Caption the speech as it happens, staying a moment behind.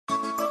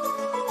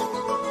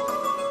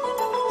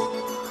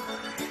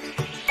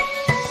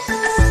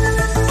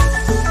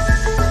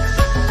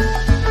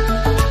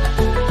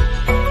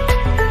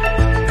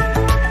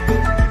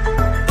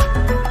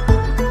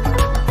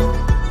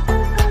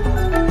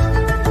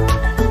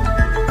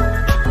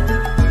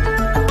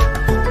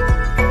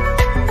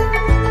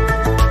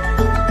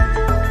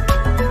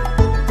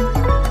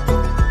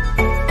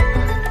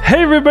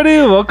everybody,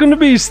 welcome to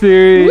Beast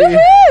Theory.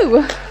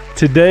 Woohoo!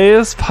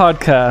 Today's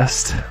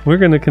podcast, we're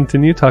going to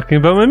continue talking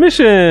about my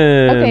mission.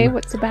 Okay,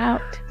 what's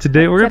about?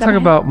 Today we're going to talk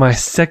about my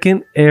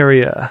second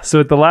area. So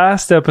at the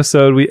last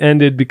episode, we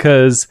ended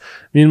because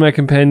me and my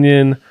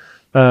companion,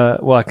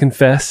 I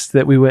confessed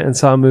that we went and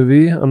saw a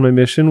movie on my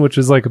mission, which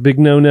is like a big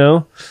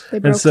no-no. They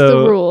broke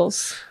the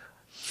rules.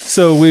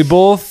 So we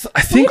both,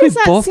 I think we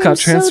both got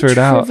transferred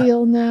out.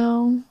 Trivial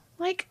now.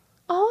 Like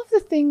all of the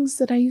things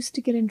that I used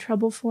to get in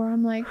trouble for,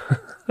 I'm like,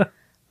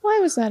 why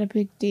was that a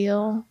big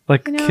deal?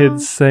 Like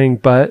kids saying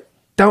but.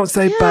 Don't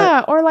say but.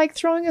 Yeah, or like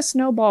throwing a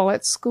snowball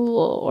at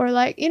school, or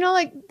like,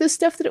 like the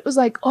stuff that it was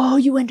like, oh,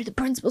 you went to the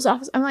principal's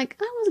office. I'm like,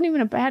 I wasn't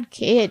even a bad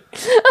kid.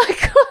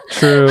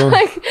 True.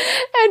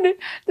 And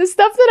the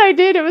stuff that I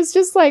did, it was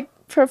just like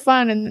for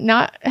fun and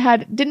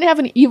didn't have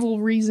an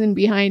evil reason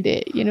behind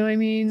it. You know what I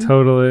mean?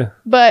 Totally.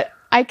 But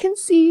I can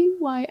see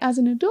why, as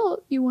an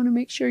adult, you want to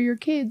make sure your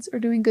kids are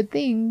doing good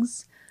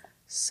things.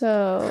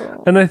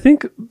 So. And I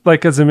think,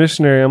 like, as a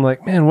missionary, I'm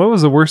like, man, what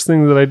was the worst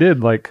thing that I did?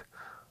 Like,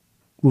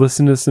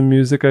 listen to some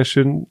music I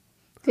shouldn't.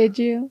 Did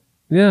you?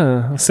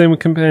 Yeah. Same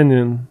with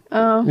companion.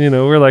 Oh.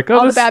 We're like,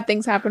 all the bad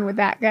things happen with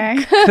that guy.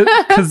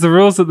 Because the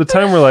rules at the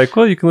time were like,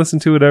 well, you can listen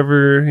to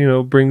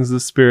whatever, brings the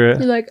spirit.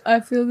 You're like,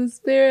 I feel the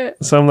spirit.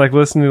 So I'm like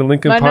listening to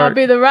Linkin Park. Might not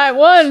be the right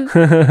one,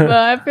 but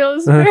I feel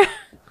the spirit.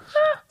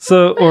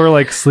 So, or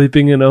like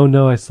sleeping in, oh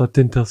no, I slept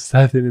until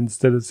 7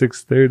 instead of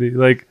 6:30.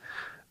 Like,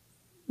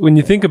 when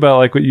you think about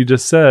like what you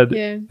just said,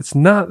 It's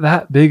not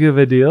that big of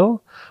a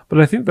deal. But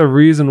I think the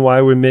reason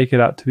why we make it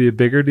out to be a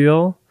bigger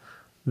deal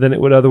than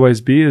it would otherwise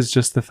be is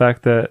just the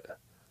fact that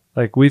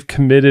like we've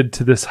committed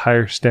to this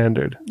higher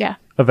standard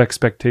of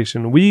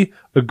expectation. We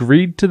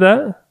agreed to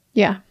that.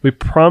 Yeah. We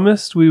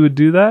promised we would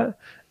do that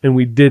and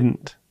we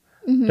didn't.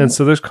 Mm-hmm. And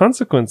so there's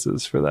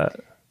consequences for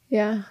that.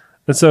 Yeah.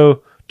 And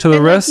so to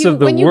the rest of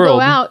the world. When you go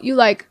out,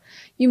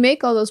 you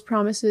make all those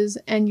promises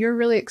and you're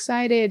really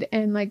excited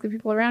and like the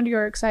people around you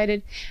are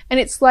excited. And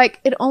it's like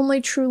it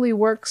only truly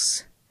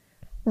works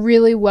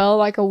really well,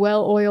 like a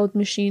well-oiled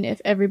machine, if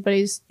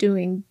everybody's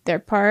doing their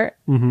part.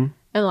 Mm-hmm.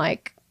 And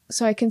like,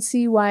 so I can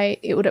see why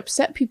it would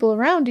upset people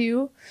around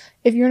you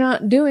if you're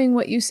not doing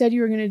what you said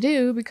you were going to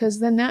do, because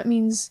then that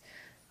means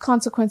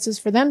consequences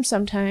for them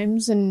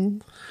sometimes.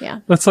 And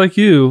that's like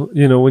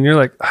when you're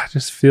like, I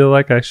just feel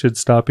like I should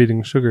stop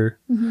eating sugar,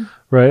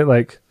 right?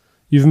 Like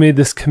you've made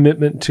this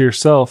commitment to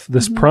yourself,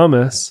 this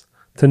promise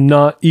to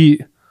not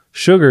eat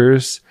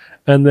sugars,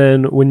 and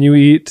then when you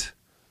eat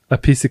a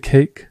piece of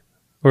cake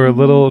or a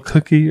little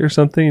cookie or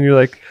something, and you're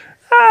like,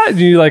 and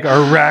you like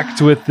are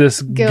racked with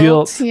this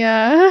guilt.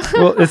 Yeah.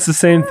 Well, it's the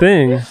same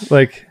thing.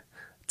 Like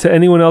to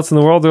anyone else in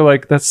the world, they're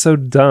like, that's so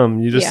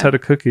dumb. You just had a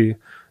cookie.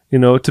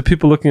 To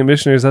people looking at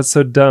missionaries, that's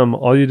so dumb.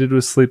 All you did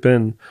was sleep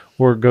in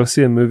or go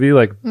see a movie.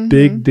 Like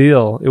big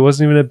deal. It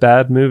wasn't even a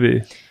bad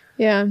movie.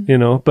 Yeah.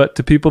 But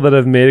to people that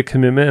have made a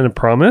commitment and a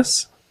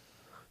promise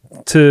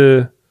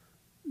to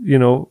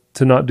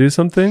not do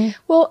something.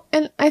 Well,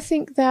 and I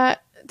think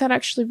that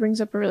actually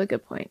brings up a really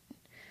good point.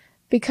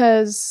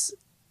 Because,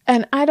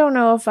 and I don't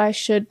know if I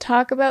should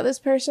talk about this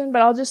person,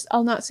 but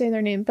I'll not say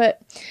their name,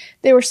 but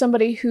they were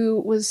somebody who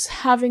was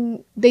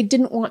they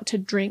didn't want to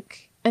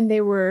drink, and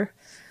they were,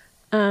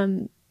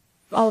 all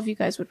of you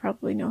guys would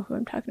probably know who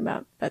I'm talking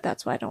about, but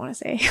that's why I don't want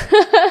to say.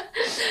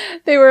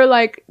 They were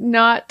like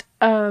not,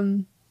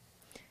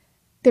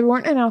 they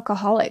weren't an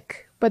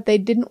alcoholic, but they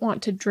didn't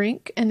want to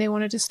drink, and they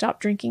wanted to stop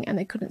drinking, and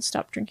they couldn't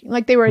stop drinking.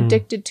 Like they were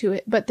addicted to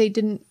it, but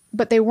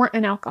they weren't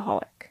an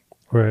alcoholic.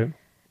 Right.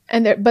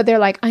 And they're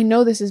like, I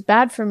know this is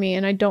bad for me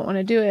and I don't want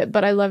to do it,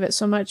 but I love it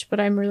so much, but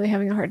I'm really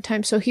having a hard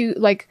time. So he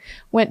like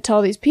went to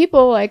all these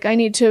people, like, I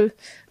need to,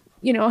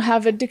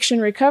 have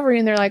addiction recovery.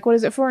 And they're like, what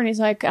is it for? And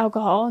he's like,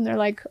 alcohol. And they're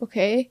like,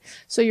 okay,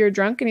 so you're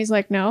drunk? And he's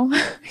like, no.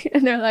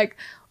 And they're like,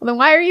 well, then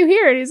why are you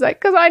here? And he's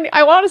like, because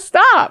I want to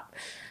stop.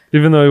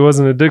 Even though he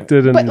wasn't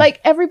addicted. But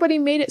like everybody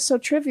made it so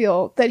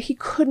trivial that he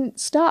couldn't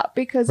stop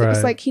because it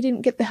was like he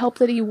didn't get the help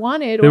that he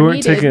wanted or needed. They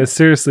weren't taking it as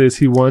seriously as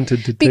he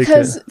wanted to take it.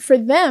 Because for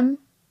them,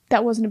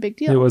 that wasn't a big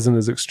deal. It wasn't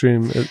as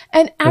extreme.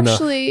 And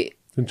actually,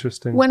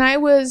 interesting. When I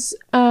was,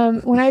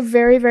 when I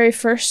very, very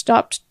first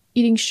stopped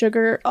eating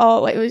sugar,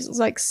 it was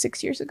like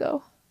 6 years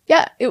ago.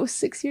 Yeah, it was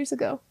 6 years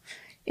ago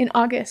in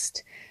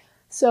August.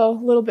 So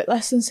a little bit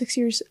less than 6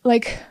 years.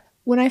 Like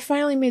when I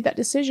finally made that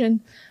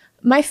decision,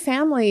 my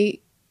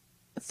family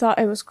thought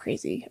I was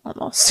crazy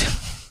almost.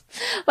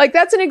 Like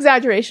that's an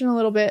exaggeration a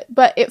little bit,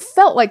 but it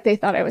felt like they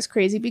thought I was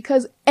crazy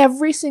because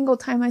every single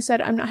time I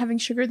said I'm not having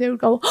sugar, they would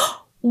go,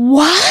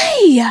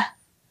 why?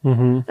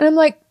 And I'm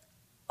like,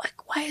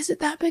 why is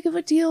it that big of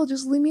a deal?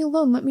 Just leave me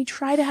alone. Let me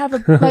try to have a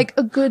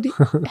good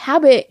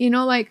habit,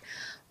 like,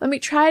 let me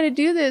try to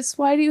do this.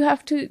 Why do you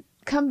have to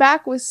come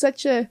back with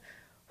such a,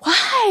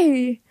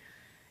 why?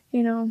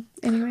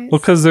 Anyways. Well,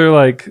 because they're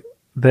like,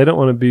 they don't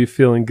want to be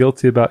feeling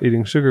guilty about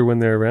eating sugar when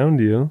they're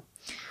around you.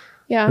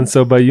 Yeah. And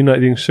so by you not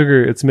eating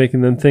sugar, it's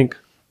making them think,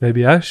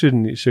 maybe I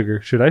shouldn't eat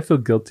sugar. Should I feel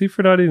guilty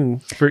for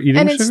eating sugar?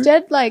 And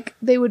instead, like,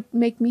 they would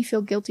make me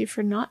feel guilty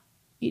for not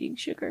eating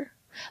sugar.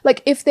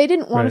 Like, if they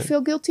didn't want to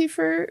feel guilty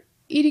for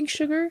eating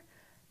sugar,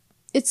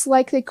 it's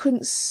like they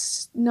couldn't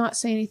not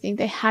say anything.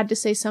 They had to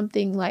say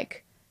something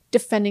like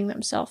defending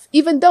themselves,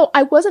 even though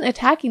I wasn't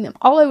attacking them.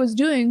 All I was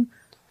doing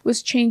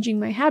was changing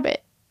my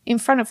habit in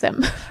front of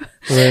them.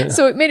 Right.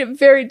 So it made it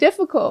very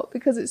difficult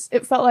because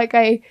it felt like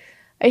I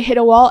hit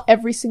a wall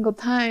every single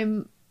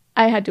time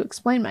I had to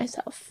explain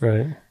myself.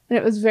 Right. And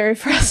it was very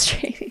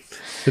frustrating.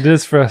 It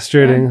is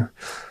frustrating.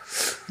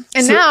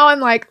 And now I'm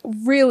like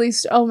really,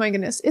 oh my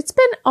goodness. It's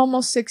been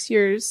almost 6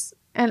 years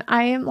and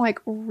I am like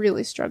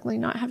really struggling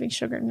not having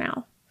sugar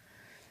now.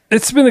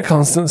 It's been a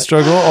constant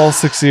struggle all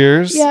 6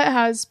 years. Yeah, it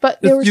has.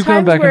 But there were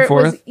times where it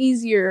was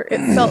easier. It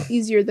felt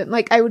easier than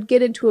like I would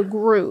get into a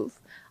groove.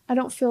 I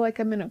don't feel like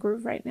I'm in a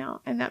groove right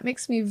now. And that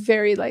makes me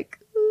very like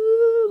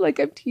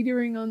I'm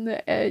teetering on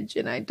the edge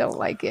and I don't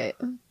like it.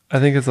 I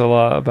think it's a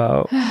lot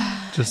about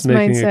just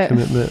making mindset. A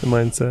commitment,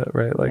 mindset,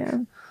 right? Like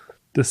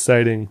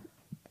deciding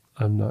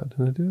I'm not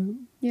going to do it.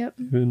 Yep.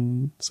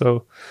 And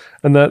so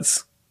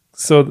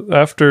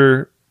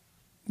after,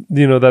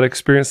 that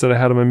experience that I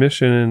had on my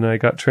mission and I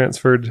got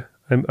transferred,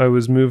 I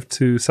was moved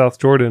to South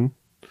Jordan.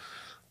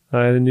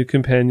 I had a new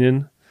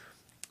companion.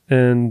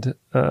 And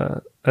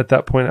at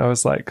that point I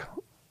was like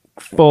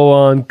full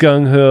on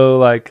gung-ho,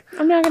 like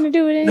I'm not going to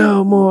do it anymore.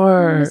 No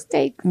more.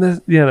 Mistake. I'm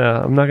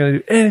not going to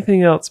do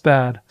anything else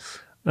bad.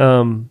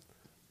 And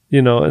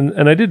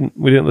I didn't.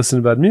 We didn't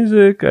listen to bad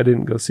music. I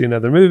didn't go see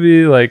another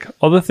movie. Like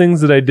all the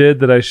things that I did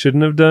that I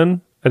shouldn't have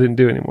done, I didn't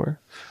do anymore.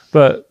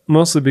 But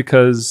mostly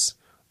because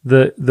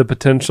the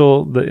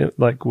potential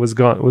that was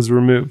gone, was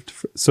removed.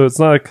 So it's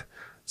not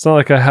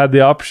like I had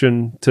the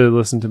option to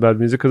listen to bad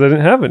music because I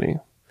didn't have any.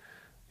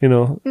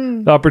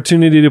 The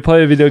opportunity to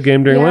play a video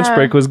game during lunch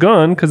break was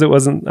gone because I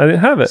didn't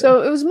have it.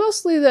 So it was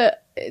mostly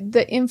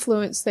the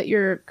influence that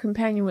your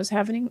companion was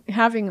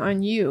having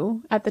on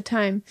you at the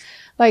time.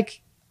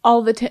 Like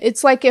all the time,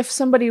 it's like if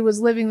somebody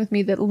was living with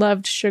me that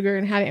loved sugar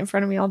and had it in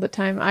front of me all the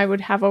time, I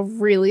would have a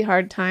really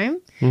hard time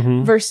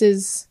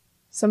versus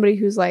somebody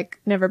who's like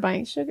never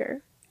buying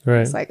sugar.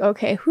 Right. It's like,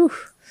 okay, whew.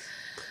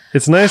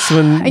 It's nice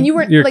when... And you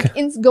weren't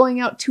going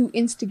out to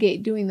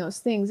instigate doing those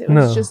things. It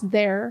was just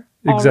there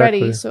already,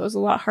 exactly. So it was a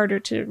lot harder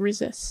to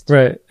resist.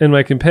 Right. And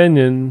my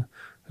companion,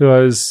 who I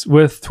was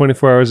with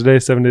 24 hours a day,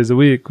 7 days a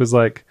week, was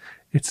like,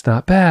 it's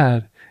not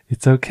bad.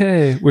 It's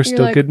okay. We're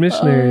still like, good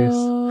missionaries.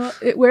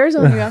 It wears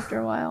on you after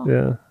a while.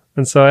 Yeah.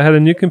 And so I had a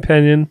new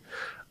companion,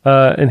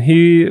 and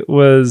he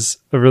was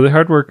a really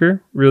hard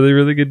worker, really,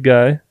 really good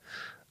guy,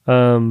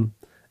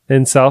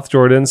 in South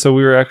Jordan. So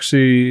we were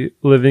actually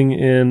living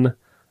in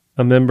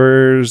a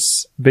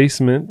member's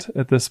basement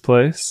at this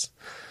place,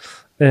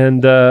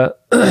 and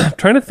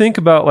trying to think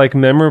about like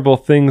memorable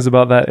things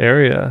about that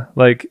area.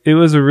 Like it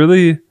was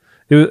it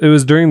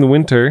was during the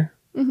winter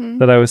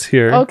that I was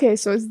here. Okay,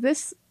 so is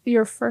this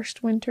your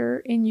first winter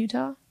in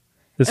Utah?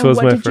 This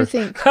was my first. What did you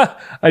think?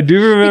 I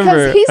do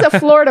remember because he's a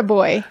Florida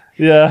boy.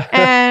 Yeah,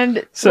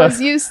 and was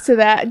used to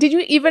that. Did you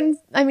even?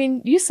 I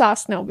mean, you saw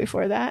snow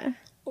before that.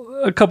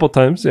 A couple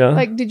times, yeah.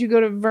 Like, did you go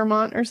to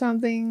Vermont or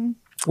something?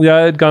 Yeah, I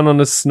had gone on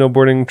a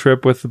snowboarding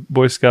trip with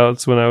Boy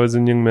Scouts when I was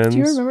in Young Men's. Do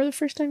you remember the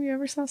first time you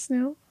ever saw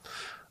snow?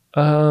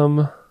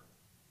 And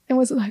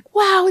was it like,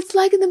 wow, it's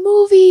like in the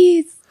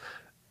movies?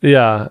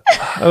 Yeah,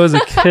 I was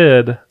a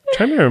kid. I'm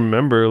trying to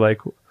remember, like,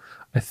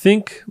 I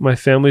think my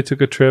family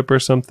took a trip or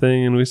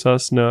something and we saw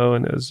snow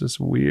and it was just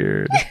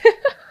weird.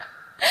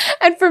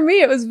 And for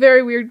me, it was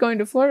very weird going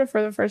to Florida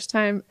for the first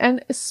time.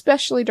 And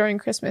especially during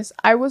Christmas,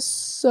 I was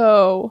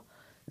so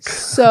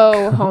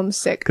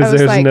homesick. Because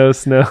there's like, no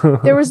snow.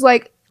 There was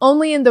like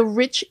only in the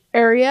rich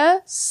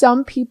area,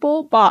 some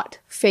people bought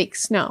fake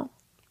snow.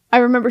 I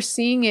remember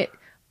seeing it,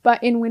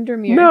 but in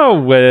Windermere.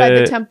 No way. By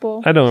the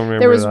temple. I don't remember.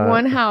 There was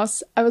one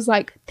house. I was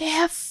like, they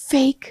have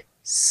fake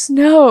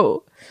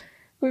snow.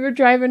 We were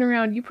driving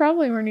around. You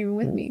probably weren't even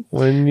with me.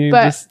 When you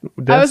but just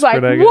I was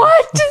like,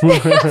 what? They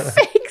have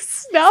fake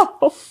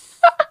snow.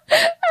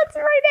 That's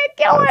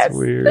ridiculous. That's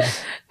weird.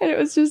 And it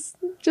was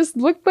just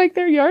looked like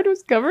their yard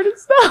was covered in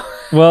snow.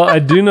 Well, I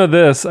do know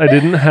this. I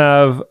didn't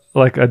have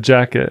like a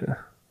jacket.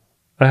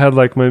 I had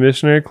like my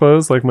missionary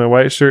clothes, like my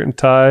white shirt and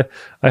tie.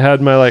 I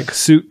had my like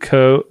suit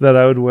coat that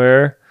I would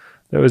wear.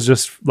 That was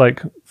just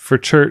like for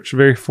church,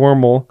 very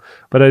formal.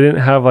 But I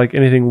didn't have like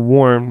anything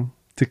warm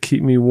to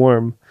keep me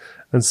warm.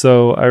 And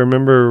so I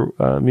remember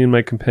me and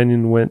my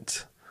companion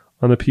went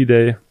on a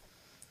P-Day.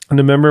 And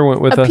a member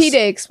went with us. A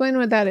P-Day, explain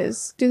what that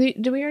is. Do we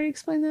already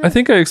explain that? I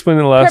think I explained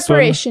it last one.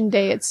 Preparation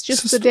day. It's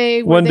just the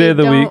day where one day of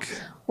the week.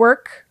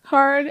 Work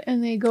hard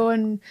and they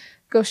go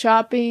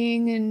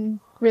shopping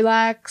and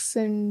relax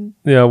and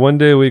yeah, one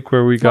day a week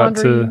where we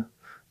laundry. Got to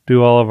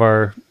do all of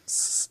our,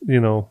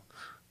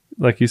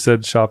 like you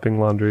said, shopping,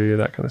 laundry,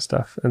 that kind of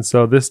stuff. And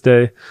so this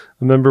day,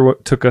 a member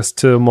took us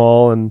to a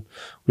mall and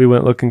we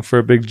went looking for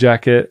a big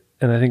jacket.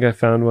 And I think I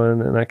found one,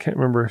 and I can't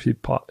remember if he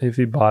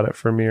bought it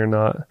for me or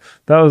not.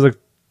 That was a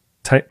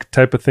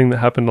type of thing that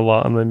happened a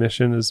lot on my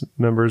mission, is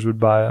members would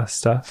buy us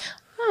stuff.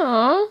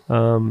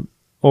 Aww.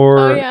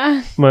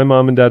 Or my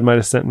mom and dad might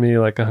have sent me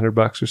like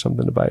 $100 or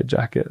something to buy a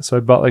jacket. So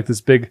I bought like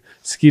this big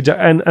ski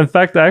jacket. And in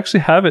fact, I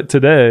actually have it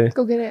today.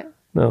 Go get it.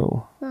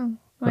 No. Oh,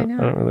 why not?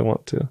 I don't really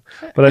want to.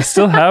 But I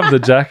still have the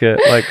jacket,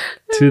 like,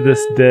 to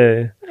this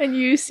day. And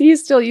he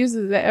still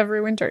uses it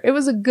every winter. It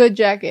was a good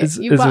jacket. It's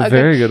a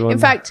very good one. In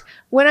fact,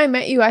 when I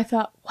met you, I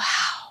thought,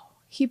 wow,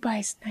 he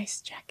buys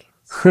nice jackets.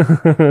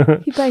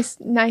 He buys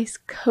nice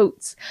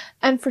coats.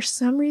 And for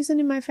some reason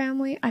in my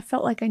family, I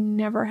felt like I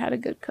never had a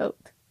good coat.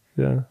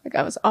 Yeah. Like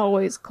I was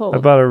always cold. I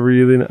bought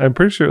I'm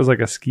pretty sure it was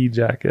like a ski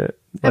jacket.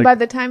 And by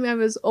the time I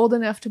was old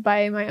enough to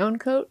buy my own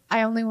coat,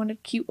 I only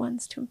wanted cute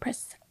ones to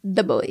impress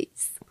the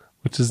boys.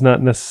 Which is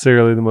not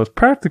necessarily the most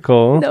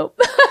practical. Nope.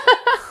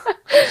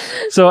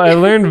 So I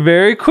learned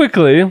very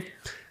quickly,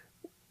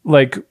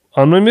 like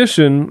on my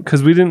mission,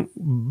 because we didn't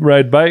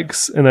ride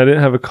bikes and I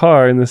didn't have a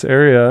car in this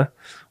area.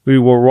 We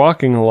were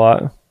walking a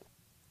lot,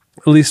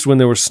 at least when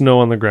there was snow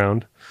on the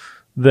ground,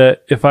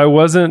 that if I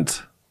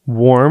wasn't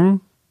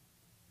warm,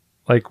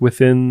 like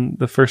within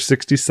the first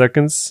 60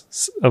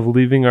 seconds of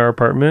leaving our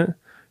apartment,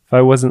 if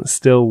I wasn't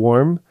still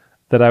warm,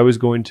 that I was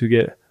going to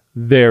get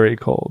very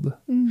cold.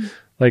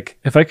 Like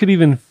if I could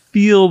even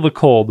feel the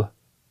cold,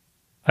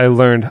 I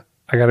learned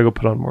I got to go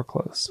put on more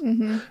clothes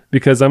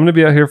because I'm going to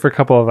be out here for a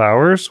couple of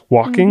hours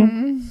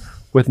walking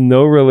with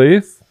no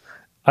relief.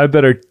 I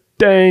better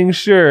dang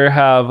sure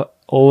have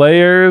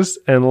layers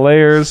and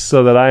layers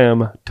so that I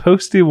am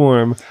toasty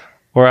warm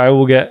or I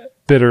will get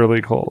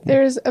bitterly cold.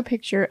 There's a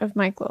picture of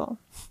Michael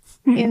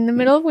in the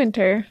middle of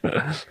winter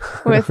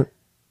with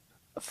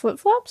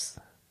flip-flops,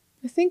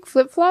 I think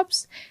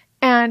flip-flops,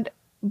 and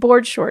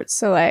board shorts,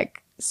 so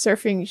like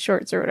surfing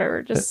shorts or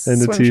whatever, just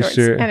and swim a t-shirt.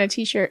 shorts and a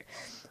t-shirt,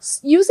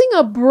 using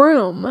a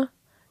broom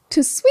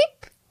to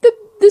sweep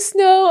the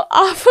snow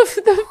off of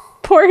the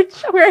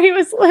porch where he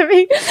was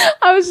living.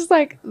 I was just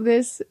like,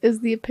 this is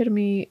the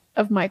epitome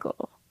of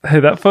Michael. Hey,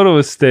 that photo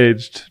was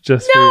staged.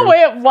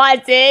 It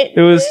wasn't.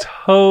 It was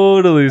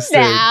totally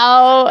staged.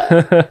 No.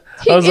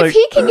 If if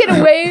he can get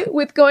away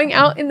with going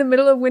out in the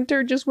middle of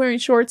winter just wearing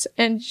shorts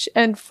and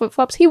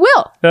flip-flops, he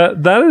will.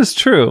 That is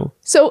true.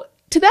 So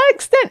to that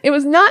extent, it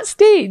was not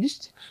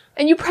staged.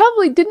 And you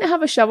probably didn't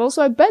have a shovel,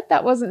 so I bet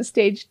that wasn't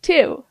staged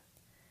too.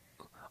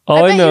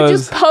 All I know you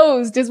is just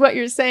posed, is what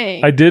you're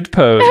saying. I did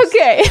pose.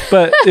 Okay.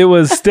 But it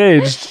was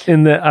staged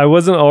in that I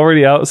wasn't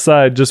already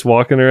outside just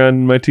walking around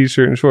in my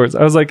t-shirt and shorts.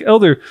 I was like,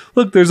 Elder,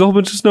 look, there's a whole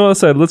bunch of snow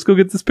outside. Let's go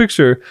get this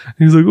picture. And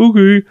he's like,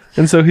 okay.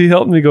 And so he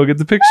helped me go get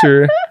the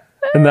picture.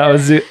 And that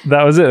was it.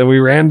 And we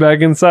ran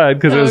back inside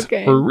because it was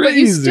freezing. But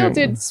you still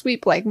did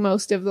sweep like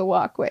most of the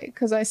walkway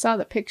because I saw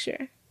the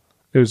picture.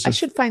 It was I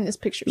should find this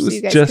picture so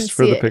you guys can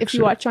see it if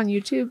you watch on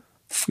YouTube.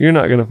 You're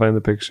not going to find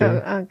the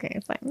picture. Oh, okay,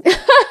 fine.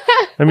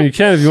 I mean, you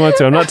can if you want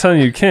to. I'm not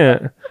telling you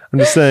can't. I'm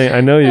just saying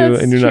I know you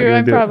and you're not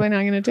going to do it. I'm probably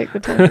not going to take the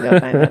time to go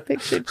find that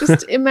picture.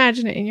 Just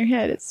imagine it in your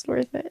head. It's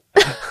worth it.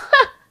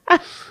 Oh,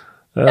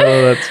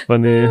 that's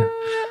funny.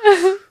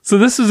 So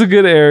this is a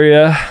good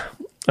area.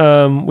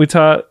 We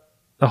taught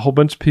a whole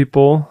bunch of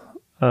people.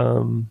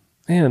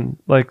 Man,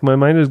 like my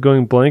mind is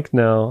going blank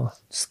now.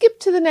 Skip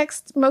to the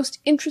next most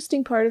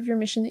interesting part of your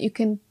mission that you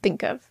can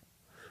think of.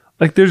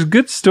 Like there's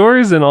good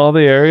stories in all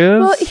the areas.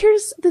 Well,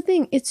 here's the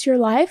thing. It's your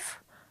life.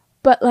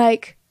 But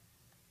like,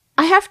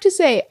 I have to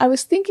say, I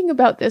was thinking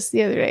about this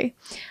the other day.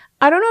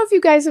 I don't know if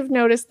you guys have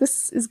noticed,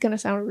 this is going to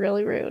sound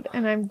really rude,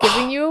 and I'm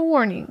giving you a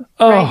warning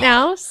right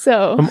now.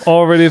 So I'm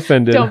already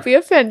offended. Don't be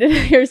offended.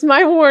 Here's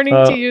my warning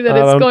to you that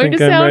it's going to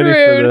sound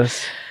rude.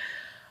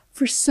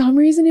 For some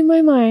reason in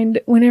my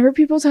mind, whenever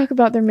people talk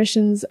about their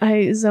missions,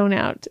 I zone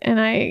out and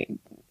I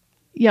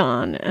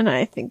yawn and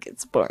I think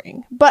it's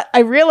boring. But I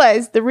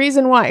realized the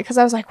reason why, because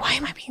I was like, why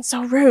am I being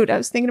so rude? I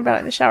was thinking about it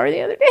in the shower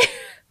the other day.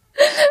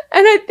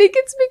 And I think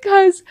it's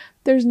because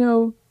there's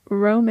no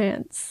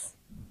romance.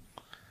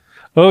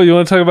 Oh, you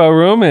want to talk about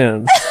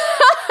romance?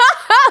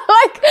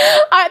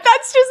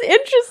 That's just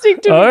interesting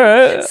to me. All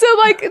right. So,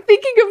 like,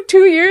 thinking of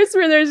 2 years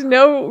where there's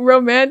no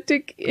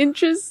romantic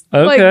interest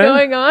like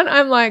going on,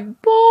 I'm like,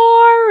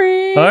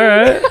 boring. All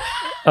right.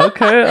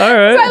 Okay. All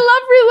right. I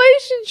love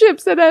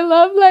relationships and I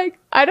love, like,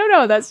 I don't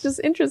know. That's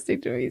just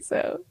interesting to me.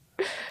 So,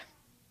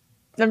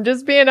 I'm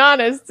just being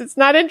honest. It's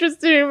not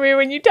interesting to me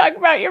when you talk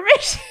about your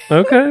mission.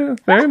 Okay.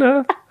 Fair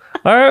enough.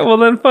 All right. Well,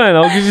 then fine.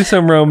 I'll give you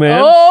some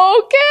romance.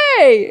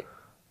 Okay.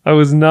 I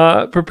was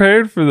not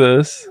prepared for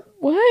this.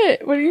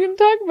 What? What are you going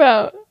to talk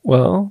about?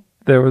 Well,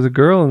 there was a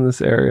girl in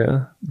this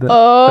area that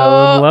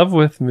fell in love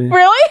with me.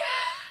 Really?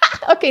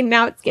 Okay,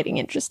 now it's getting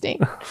interesting.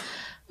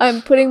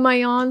 I'm putting my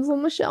yawns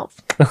on the shelf.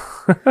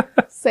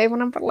 Saving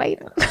them for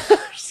later.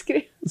 Just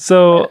kidding.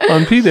 So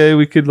on P-Day,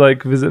 we could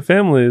like visit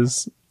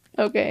families.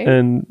 Okay.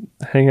 And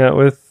hang out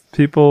with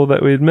people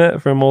that we'd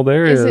met from old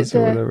areas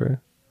or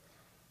whatever.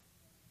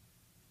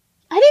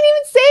 I didn't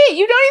even say it.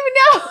 You don't even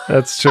know.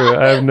 That's true.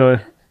 I have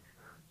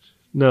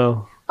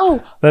no. Oh.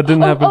 That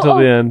didn't happen till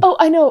the end. Oh,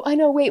 I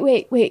know.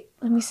 Wait.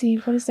 Let me see.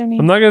 What is their name?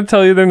 I'm not going to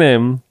tell you their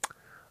name,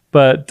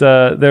 but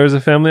there was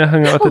a family I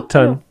hung out with a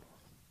ton.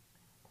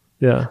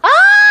 No. Yeah.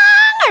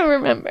 I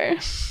remember.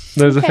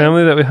 There's a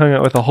family that we hung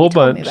out with a whole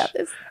bunch. Me about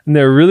this. And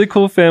they're a really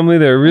cool family.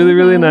 They're really,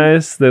 really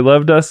nice. They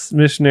loved us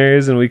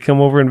missionaries and we come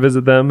over and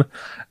visit them.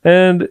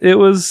 And it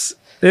was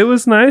it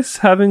was nice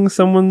having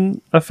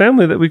a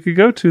family that we could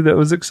go to that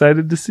was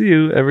excited to see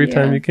you every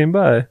time you came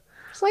by.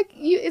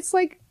 It's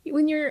like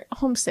when you're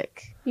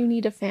homesick, you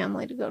need a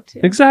family to go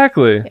to.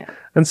 Exactly. Yeah.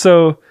 And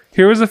so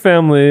here was a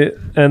family,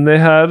 and they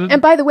had...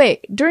 And by the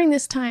way, during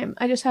this time,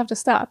 I just have to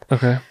stop.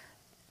 Okay.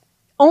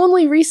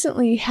 Only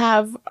recently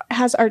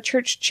has our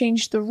church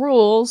changed the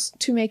rules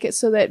to make it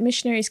so that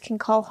missionaries can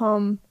call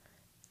home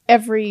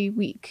every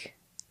week.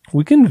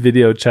 We can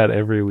video chat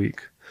every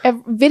week.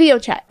 Video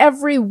chat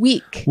every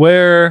week.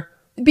 Where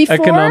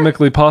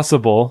economically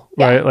possible,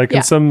 right? Like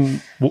in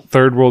some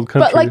third world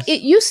countries. But like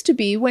it used to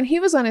be when he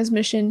was on his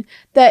mission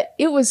that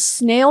it was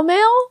snail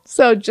mail.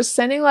 So just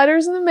sending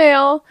letters in the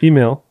mail.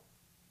 Email.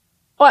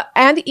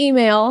 And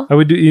email. I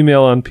would do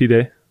email on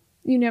P-Day.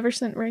 You never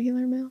sent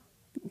regular mail?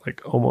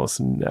 Like almost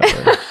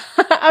never.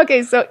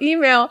 Okay, so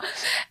email.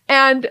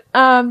 And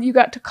you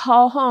got to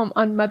call home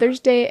on Mother's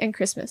Day and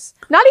Christmas.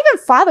 Not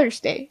even Father's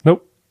Day.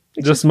 Nope.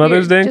 Just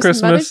Mother's Day and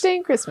Christmas. Mother's Day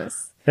and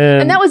Christmas.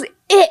 And that was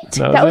it.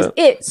 That was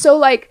it. So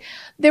like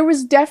there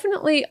was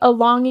definitely a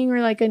longing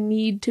or like a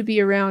need to be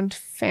around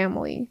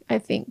family, I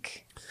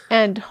think.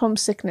 And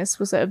homesickness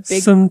was a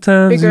big...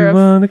 Sometimes you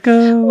want to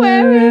go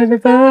where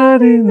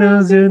everybody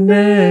knows your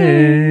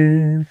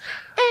name.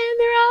 And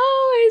they're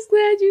always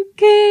glad you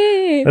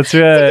came. That's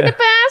right. Singing the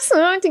past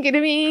song to get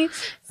to me.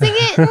 Sing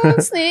it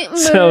on sleep.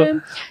 So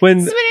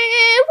when... Sing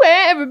it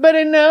where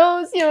everybody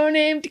knows your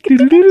name.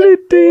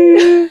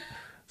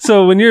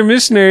 So when you're a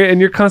missionary and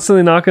you're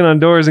constantly knocking on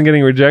doors and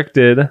getting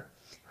rejected,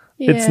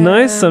 it's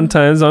nice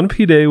sometimes on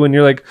P-Day when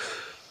you're like,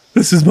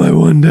 this is my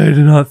one day to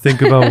not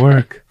think about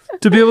work.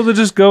 To be able to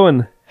just go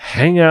and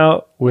hang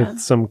out with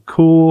some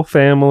cool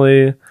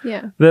family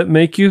that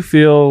make you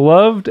feel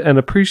loved and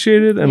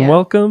appreciated and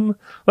welcome.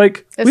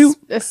 Like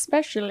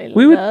especially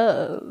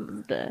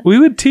loved. We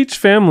would teach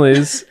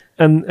families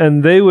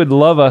and they would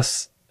love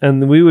us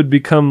and we would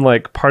become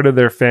like part of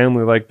their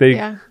family. Like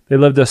they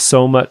loved us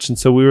so much. And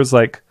so we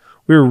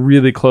were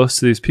really close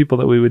to these people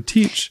that we would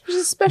teach. There's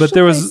a special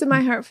place in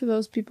my heart for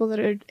those people that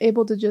are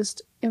able to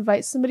just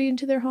invite somebody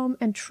into their home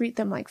and treat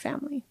them like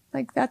family.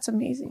 Like, that's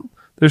amazing.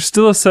 There's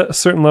still a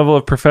certain level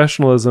of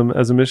professionalism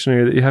as a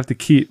missionary that you have to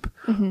keep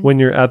when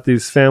you're at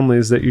these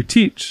families that you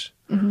teach.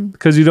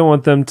 Because you don't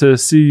want them to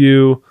see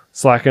you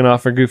slacking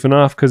off or goofing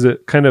off because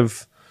it kind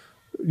of,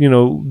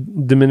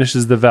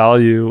 diminishes the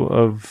value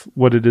of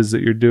what it is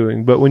that you're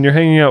doing. But when you're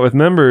hanging out with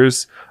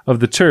members of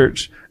the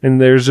church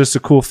and there's just a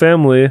cool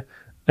family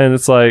and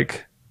it's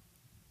like,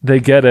 they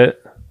get it.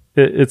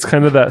 It's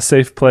kind of that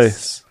safe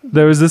place.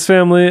 There was this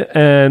family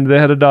and they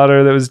had a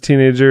daughter that was a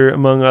teenager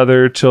among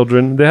other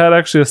children. They had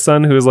actually a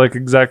son who was like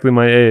exactly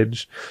my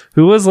age,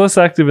 who was less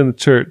active in the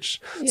church.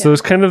 So it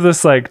was kind of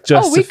this like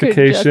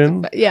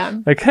justification.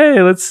 Like, hey,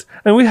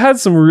 and we had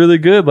some really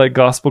good like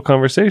gospel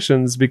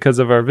conversations because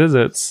of our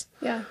visits.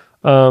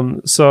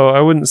 So I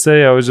wouldn't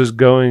say I was just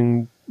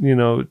going,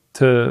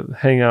 to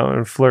hang out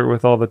and flirt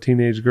with all the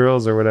teenage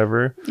girls or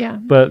whatever.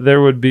 But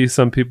there would be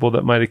some people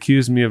that might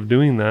accuse me of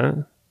doing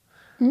that.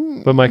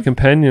 But my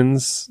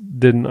companions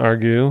didn't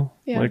argue.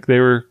 Like they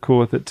were cool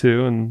with it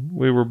too. And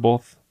we were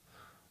both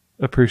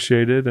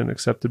appreciated and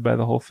accepted by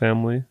the whole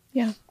family.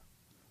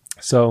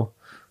 So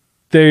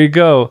there you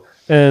go.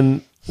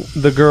 And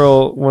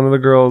one of the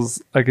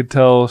girls, I could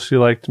tell she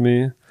liked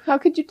me. How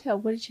could you tell?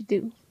 What did you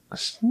do?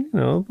 The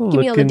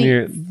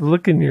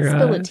look in your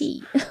Spill eyes. a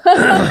tea.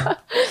 I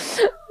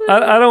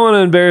don't want to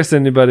embarrass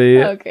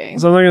anybody. Okay.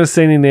 So I'm not going to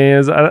say any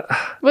names.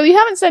 Well, you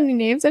haven't said any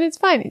names and it's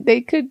fine.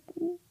 They could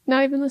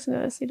not even listen to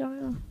this. You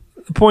don't know.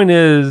 The point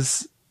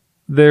is,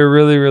 they're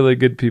really, really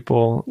good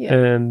people.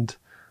 And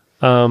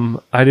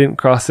I didn't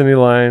cross any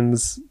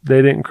lines.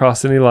 They didn't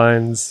cross any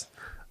lines.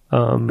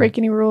 Break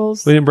any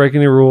rules. We didn't break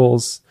any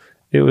rules.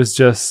 It was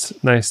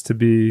just nice to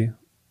be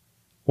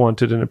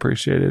wanted and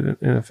appreciated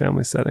in a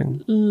family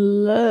setting.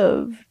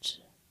 Loved.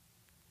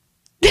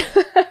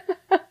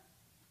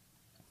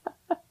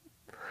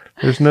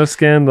 There's no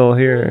scandal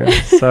here.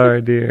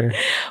 Sorry, dear.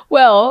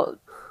 Well,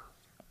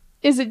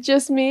 is it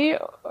just me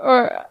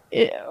or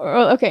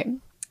okay,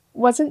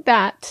 didn't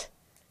that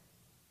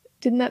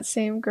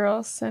same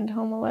girl send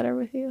home a letter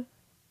with you?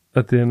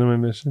 At the end of my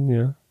mission,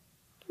 yeah.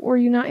 Were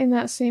you not in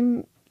that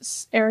same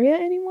area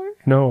anymore?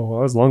 No,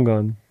 I was long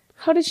gone.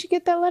 How did she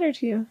get that letter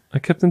to you? I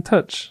kept in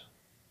touch.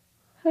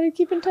 How did you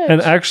keep in touch?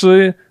 And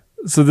actually,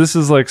 so this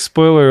is like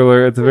spoiler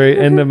alert, at the very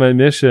end of my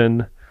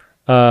mission,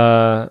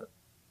 I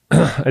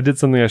did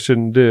something I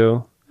shouldn't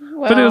do.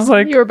 Well, but it was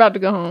like, you were about to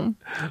go home.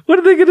 What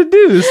are they going to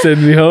do?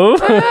 Send me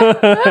home?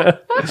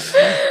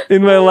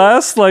 In my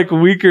last like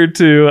week or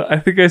two, I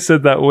think I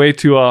said that way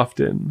too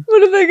often.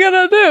 What are they going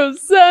to do?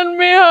 Send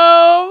me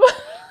home.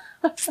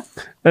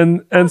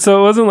 And so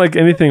it wasn't like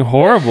anything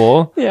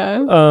horrible.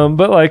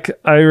 But like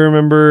I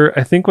remember,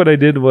 I think what I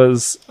did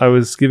was I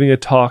was giving a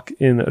talk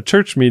in a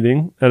church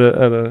meeting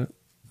on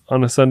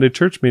a Sunday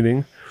church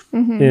meeting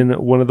in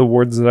one of the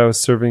wards that I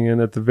was serving in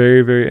at the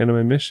very, very end of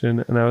my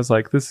mission. And I was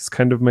like, this is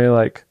kind of my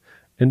like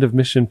end of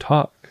mission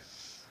talk.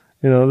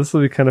 This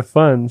will be kind of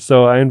fun.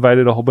 So I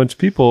invited a whole bunch of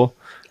people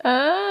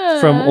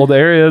from old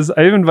areas.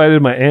 I even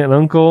invited my aunt and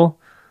uncle.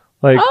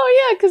 Like,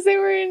 oh yeah, because they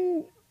were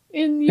in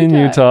Utah. In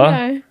Utah.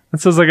 Yeah.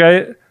 And so it's like,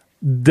 I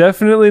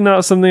definitely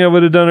not something I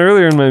would have done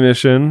earlier in my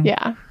mission.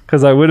 Yeah.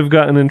 Because I would have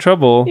gotten in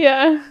trouble.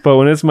 Yeah. But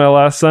when it's my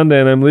last Sunday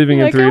and I'm leaving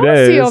in 3 I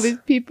days, see all these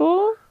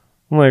people.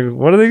 I'm like,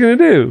 what are they going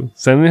to do?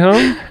 Send me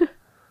home?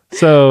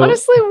 So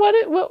honestly,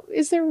 what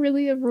is there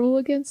really a rule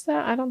against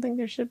that? I don't think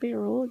there should be a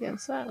rule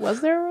against that.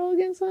 Was there a rule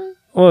against that?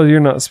 well, you're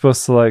not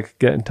supposed to like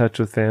get in touch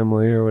with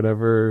family or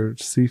whatever, or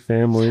see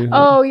family.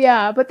 Oh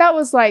yeah, but that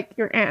was like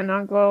your aunt and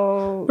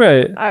uncle.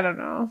 Right. I don't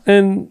know.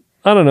 And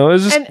I don't know.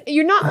 It's just And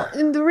you're not.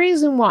 And the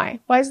reason why?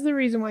 Why is the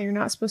reason why you're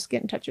not supposed to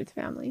get in touch with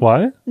family?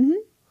 why?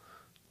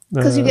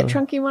 Because you get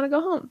drunk, and you want to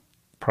go home.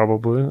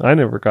 Probably. I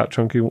never got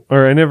chunky,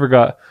 or I never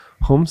got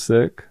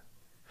homesick.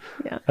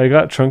 Yeah. I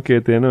got chunky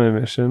at the end of my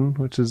mission,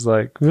 which is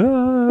like,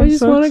 I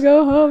just want to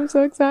go home. I'm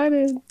so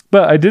excited.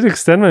 But I did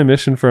extend my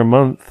mission for a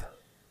month.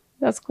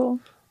 That's cool.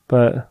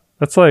 But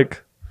that's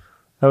like,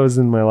 that was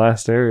in my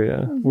last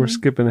area. We're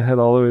skipping ahead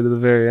all the way to the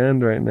very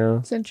end right now.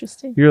 It's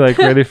interesting. You're like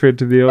ready for it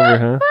to be over,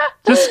 huh?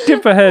 Just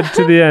skip ahead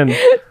to the end.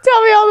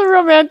 Tell me all the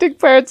romantic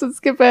parts and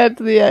skip ahead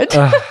to the end.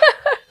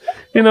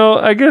 You know,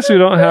 I guess we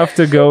don't have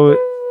to go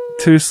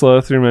too slow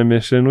through my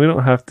mission. We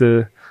don't have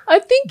to. I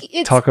think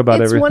it's Talk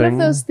about it's one of everything.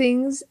 those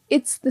things.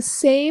 It's the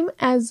same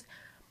as,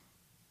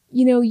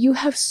 you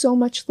have so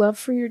much love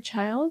for your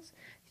child.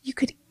 You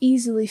could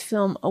easily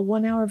film a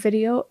 1-hour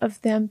video of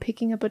them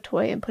picking up a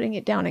toy and putting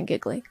it down and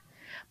giggling.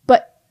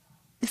 But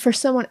for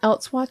someone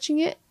else watching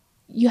it,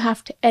 you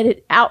have to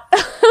edit out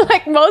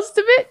like most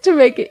of it to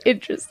make it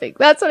interesting.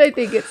 That's what I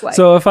think it's like.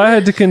 So if I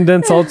had to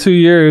condense all 2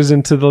 years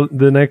into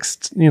the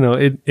next,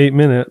 8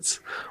 minutes,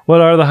 what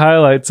are the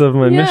highlights of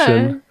my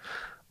mission?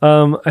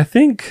 I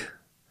think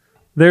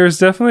there's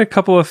definitely a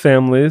couple of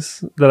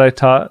families that I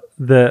taught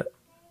that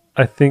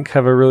I think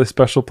have a really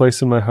special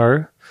place in my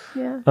heart.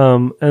 Yeah.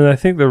 And I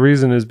think the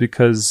reason is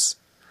because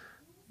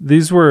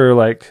these were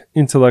like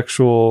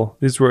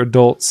these were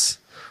adults.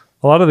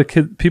 A lot of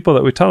the people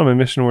that we taught on my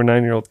mission were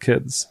 9-year-old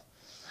kids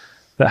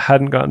that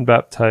hadn't gotten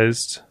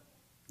baptized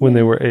when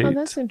they were 8. Oh,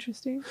 that's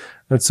interesting.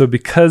 And so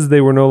because they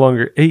were no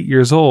longer 8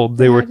 years old,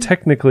 they were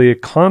technically a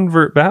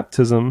convert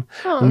baptism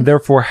and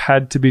therefore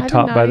had to be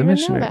taught by the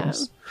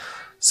missionaries.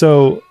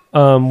 So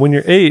when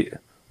you're 8,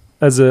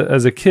 as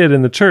a kid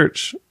in the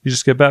church, you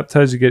just get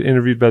baptized, you get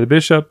interviewed by the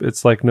bishop.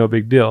 It's like no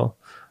big deal.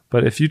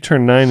 But if you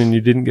turn 9 and you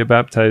didn't get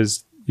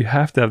baptized, you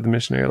have to have the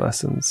missionary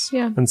lessons.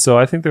 Yeah. And so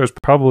I think there was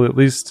probably at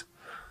least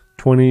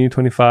 20,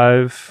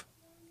 25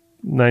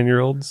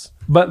 9-year-olds.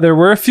 But there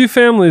were a few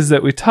families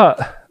that we taught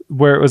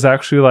where it was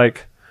actually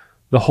like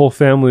the whole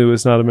family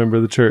was not a member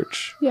of the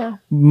church. Yeah.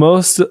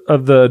 Most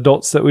of the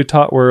adults that we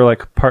taught were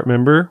like part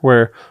member,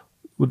 where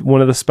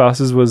one of the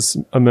spouses was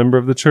a member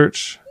of the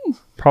church,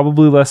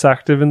 probably less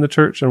active in the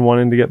church and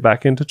wanting to get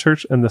back into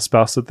church, and the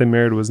spouse that they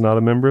married was not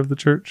a member of the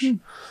church.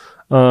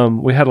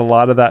 We had a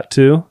lot of that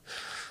too.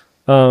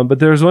 But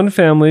there was one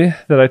family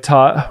that I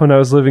taught when I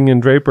was living in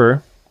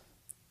Draper,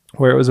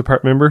 where it was a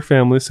part member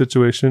family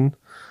situation.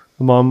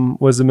 The mom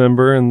was a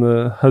member and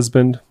the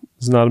husband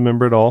was not a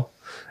member at all.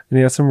 And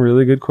he had some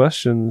really good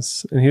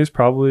questions. And he was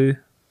probably,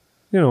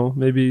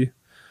 maybe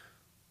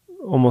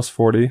almost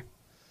 40,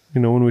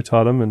 when we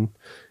taught him. And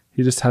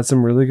he just had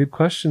some really good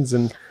questions.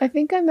 And I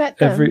think I met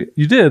them.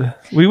 you did.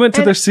 We went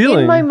to their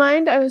ceiling. In my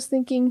mind, I was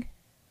thinking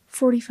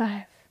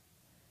 45,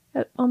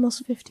 at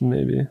almost 50.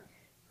 Maybe.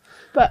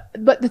 But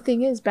the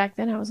thing is, back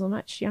then I was a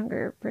much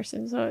younger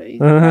person, so he's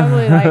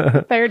probably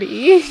like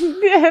 30,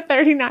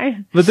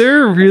 39. But they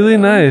were really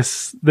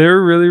nice. They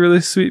were really, really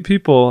sweet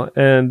people.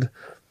 And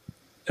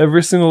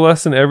every single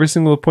lesson, every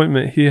single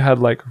appointment, he had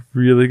like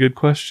really good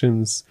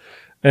questions.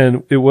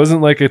 And it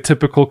wasn't like a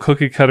typical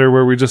cookie cutter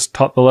where we just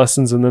taught the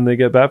lessons and then they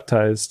get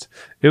baptized.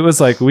 It was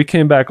like we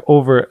came back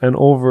over and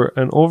over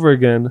and over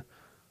again,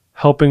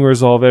 helping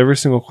resolve every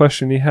single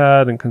question he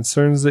had and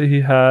concerns that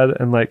he had.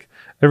 And like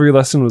every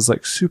lesson was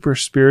like super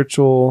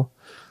spiritual,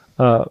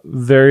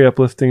 very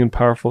uplifting and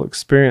powerful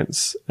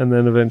experience. And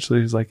then eventually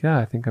he's like, yeah,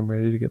 I think I'm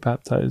ready to get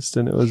baptized.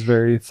 And it was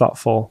very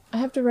thoughtful. I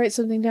have to write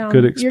something down.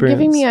 Good experience. You're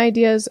giving me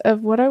ideas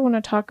of what I want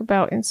to talk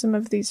about in some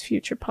of these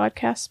future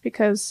podcasts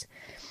because,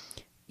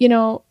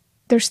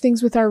 there's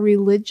things with our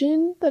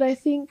religion that I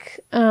think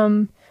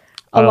a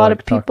lot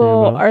of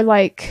people are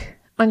like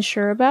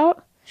unsure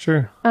about.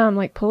 Sure.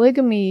 Like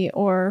polygamy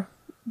or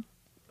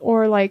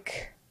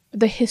like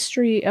the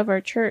history of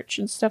our church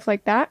and stuff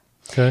like that.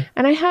 Okay.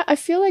 And I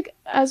feel like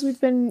as we've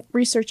been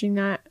researching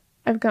that,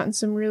 I've gotten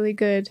some really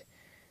good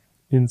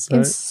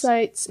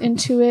insights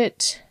into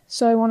it.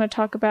 So I want to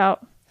talk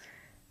about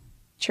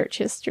church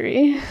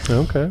history.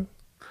 Okay.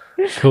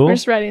 Cool. We're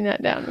just writing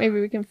that down.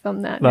 Maybe we can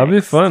film that. That'd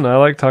next. be fun. I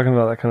like talking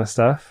about that kind of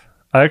stuff.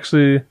 I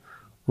actually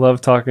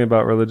love talking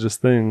about religious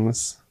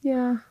things.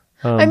 Yeah.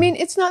 I mean,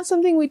 it's not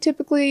something we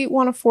typically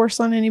want to force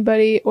on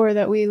anybody or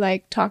that we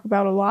like talk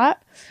about a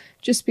lot,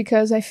 just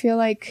because I feel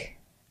like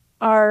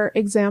our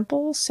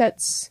example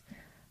sets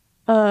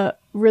a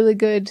really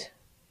good,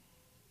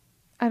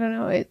 I don't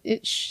know,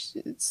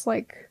 it's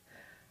like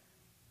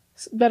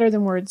better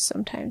than words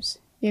sometimes,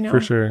 you know?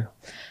 For sure.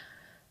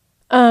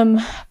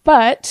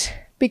 But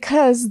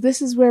because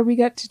this is where we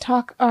get to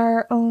talk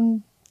our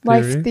own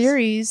life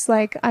theories,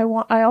 like I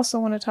also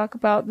want to talk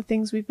about the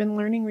things we've been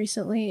learning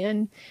recently,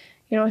 and,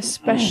 you know,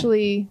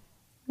 especially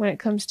when it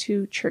comes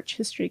to church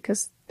history,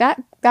 because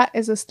that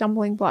is a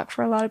stumbling block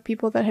for a lot of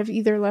people that have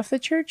either left the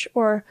church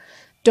or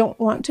don't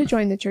want to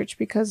join the church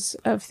because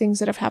of things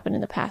that have happened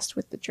in the past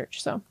with the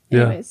church. So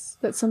anyways,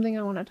 that's something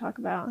I want to talk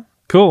about.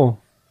 Cool.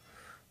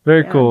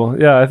 Very cool.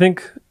 Yeah, I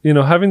think, you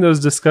know, having those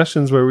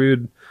discussions where we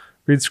would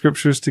read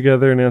scriptures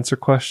together and answer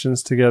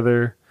questions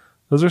together,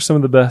 those are some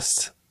of the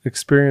best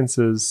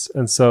experiences.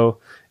 And so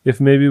if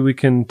maybe we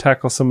can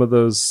tackle some of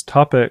those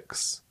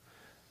topics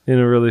in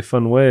a really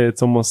fun way,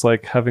 it's almost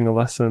like having a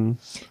lesson.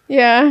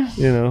 Yeah.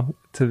 You know,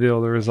 to be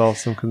able to resolve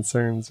some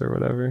concerns or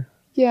whatever.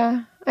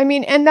 Yeah. I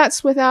mean, and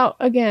that's without,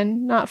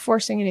 again, not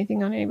forcing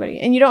anything on anybody.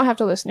 And you don't have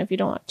to listen if you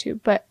don't want to.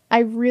 But I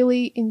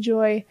really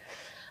enjoy,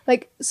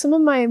 like, some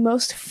of my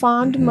most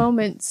fond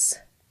moments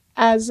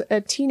as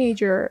a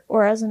teenager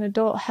or as an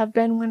adult have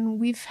been when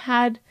we've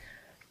had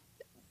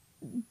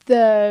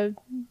the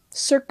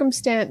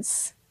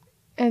circumstance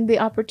and the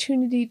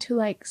opportunity to,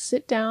 like,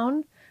 sit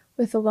down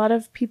with a lot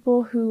of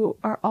people who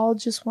are all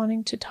just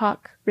wanting to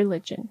talk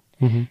religion.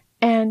 Mm-hmm.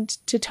 And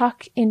to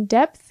talk in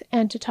depth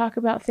and to talk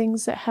about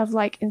things that have,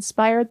 like,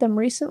 inspired them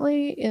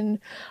recently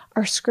in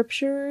our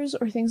scriptures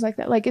or things like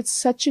that. Like, it's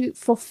such a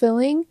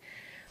fulfilling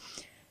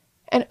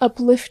and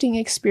uplifting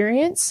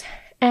experience.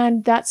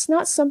 And that's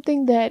not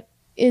something that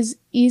is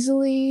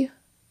easily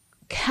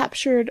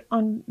captured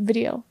on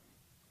video.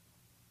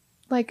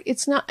 Like,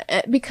 it's not,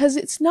 because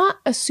it's not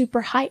a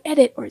super high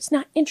edit or it's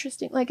not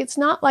interesting. Like, it's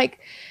not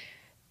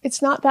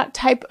that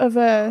type of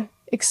a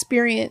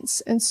experience,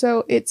 and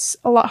so it's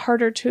a lot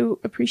harder to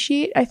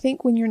appreciate, I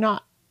think, when you're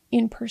not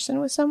in person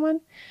with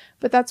someone.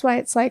 But that's why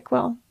it's like,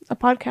 well, a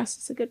podcast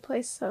is a good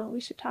place, so we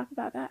should talk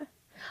about that.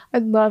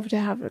 I'd love to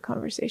have a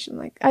conversation.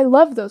 Like, I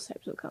love those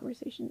types of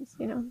conversations,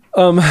 you know.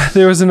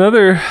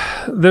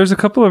 There's a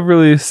couple of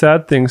really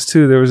sad things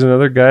too. There was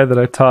another guy that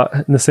I taught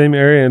in the same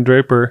area in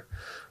Draper,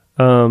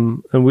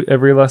 and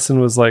every lesson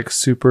was like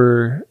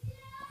super,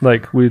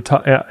 like, we'd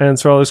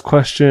answer all his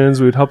questions,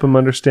 we'd help him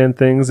understand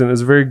things, and it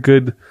was a very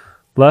good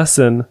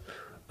lesson.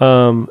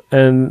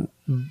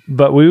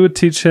 But we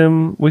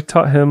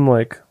taught him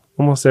like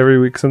almost every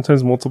week,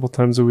 sometimes multiple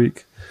times a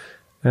week.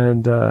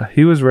 And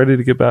he was ready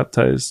to get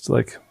baptized.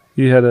 Like,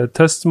 he had a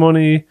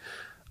testimony,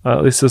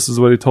 at least this is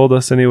what he told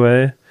us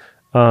anyway.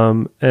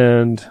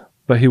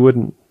 But he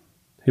wouldn't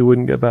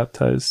get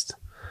baptized.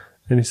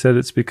 And he said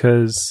it's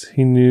because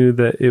he knew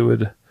that it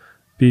would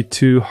be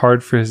too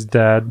hard for his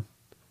dad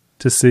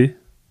to see.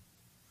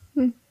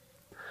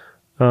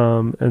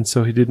 And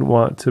so he didn't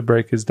want to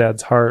break his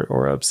dad's heart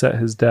or upset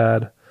his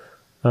dad.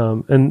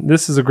 And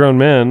this is a grown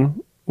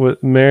man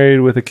married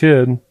with a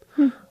kid,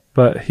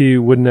 but he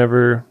would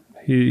never,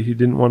 he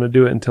didn't want to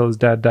do it until his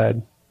dad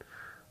died,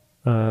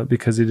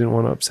 because he didn't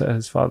want to upset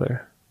his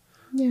father.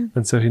 Yeah.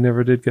 And so he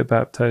never did get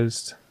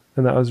baptized.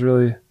 And that was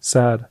really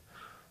sad,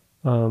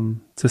 to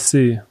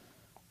see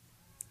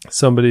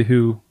somebody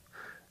who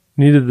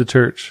needed the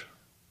church,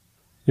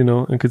 you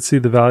know, and could see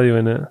the value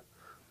in it.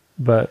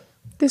 But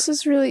this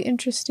is really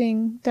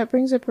interesting. That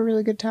brings up a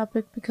really good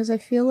topic, because I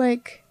feel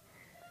like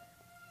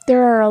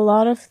there are a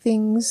lot of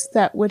things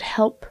that would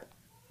help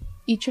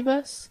each of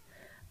us,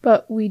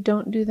 but we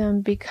don't do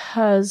them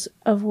because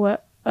of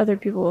what other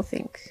people will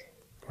think.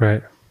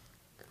 Right.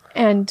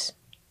 That's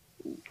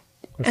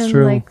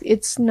true. Like,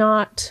 it's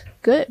not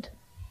good,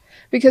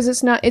 because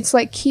it's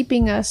like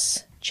keeping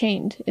us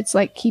chained. It's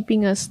like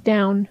keeping us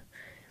down.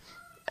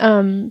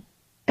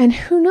 And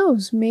who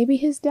knows, maybe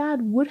his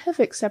dad would have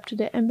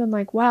accepted it and been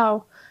like,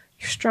 wow,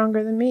 you're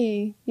stronger than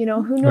me. You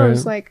know, who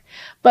knows? Right. Like,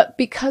 but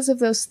because of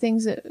those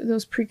things,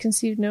 those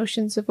preconceived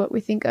notions of what we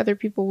think other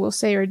people will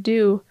say or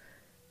do,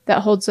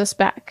 that holds us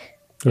back,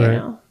 you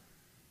know?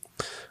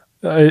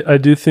 I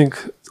do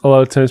think a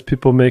lot of times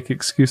people make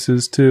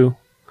excuses too.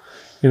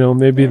 You know,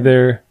 maybe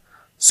their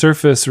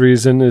surface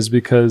reason is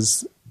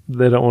because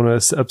they don't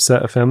want to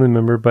upset a family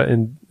member, but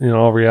in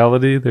all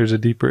reality, there's a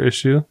deeper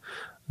issue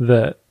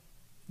that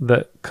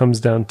comes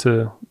down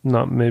to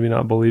not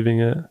believing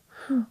it,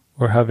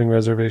 or having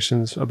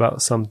reservations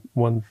about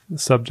one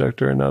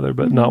subject or another,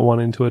 but not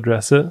wanting to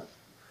address it.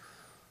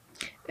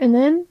 And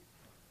then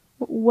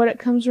what it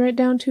comes right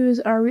down to is,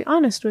 are we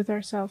honest with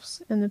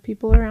ourselves and the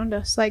people around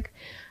us? Like,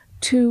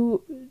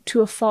 to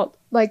a fault,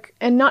 like,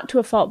 and not to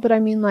a fault, but I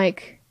mean,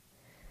 like,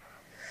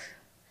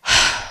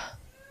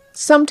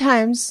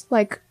 sometimes,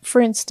 like, for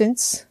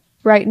instance,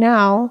 right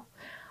now,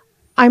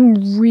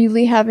 I'm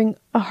really having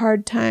a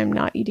hard time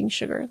not eating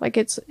sugar. Like,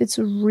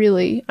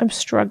 I'm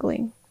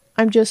struggling.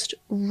 I'm just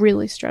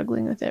really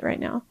struggling with it right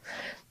now.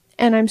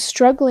 And I'm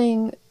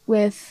struggling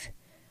with,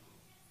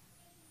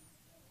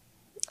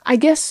 I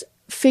guess,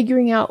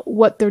 figuring out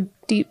what the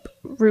deep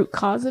root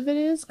cause of it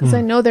is. Because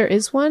I know there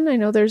is one. I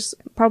know there's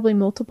probably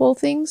multiple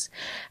things.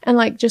 And,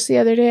 like, just the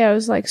other day, I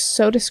was, like,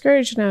 so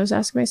discouraged. And I was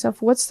asking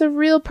myself, what's the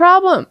real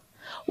problem?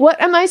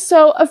 What am I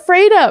so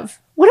afraid of?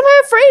 what am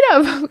I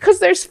afraid of? Because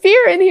there's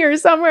fear in here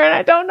somewhere and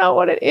I don't know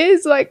what it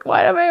is. Like,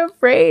 why am I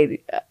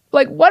afraid?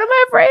 Like, what am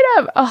I afraid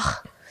of?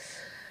 Ugh.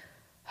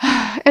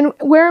 And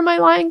where am I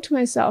lying to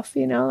myself?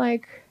 You know,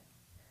 like,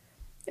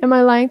 am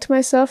I lying to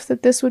myself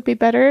that this would be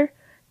better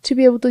to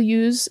be able to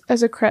use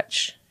as a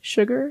crutch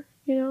sugar,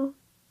 you know,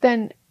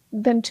 than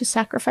to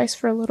sacrifice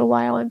for a little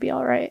while and be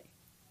all right?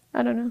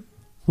 I don't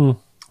know.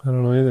 I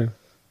don't know either.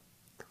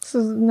 This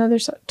is another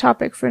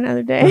topic for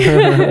another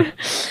day.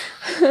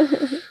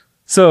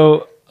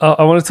 So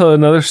I want to tell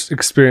another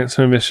experience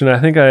from my mission. I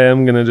think I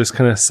am going to just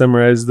kind of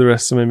summarize the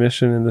rest of my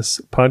mission in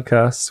this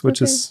podcast,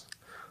 which is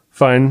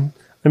fine.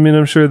 I mean,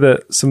 I'm sure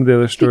that some of the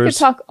other stories... He could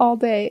talk all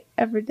day,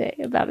 every day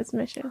about his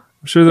mission.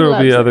 I'm sure there will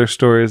be other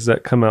stories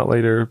that come out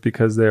later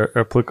because they're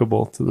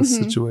applicable to the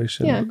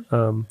situation. Yeah.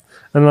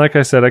 And like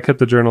I said, I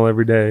kept a journal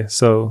every day,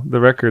 so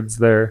the record's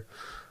there.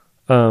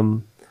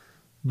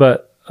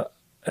 But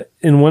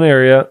in one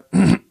area,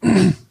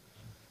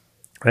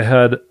 I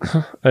had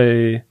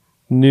a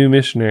new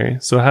missionary.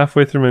 So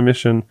halfway through my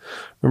mission,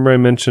 remember I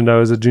mentioned I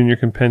was a junior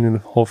companion the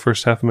whole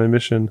first half of my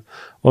mission.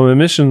 Well, my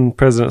mission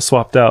president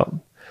swapped out.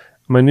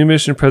 My new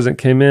mission president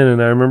came in,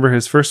 and I remember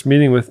his first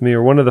meeting with me,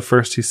 or one of the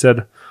first, he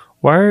said,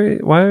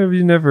 why have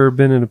you never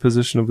been in a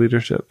position of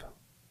leadership?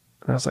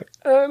 And I was like,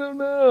 I don't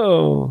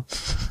know.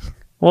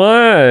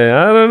 Why?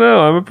 I don't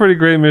know. I'm a pretty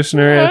great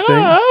missionary, I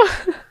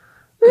think.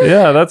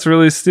 Yeah, that's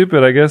really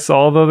stupid. I guess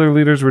all the other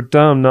leaders were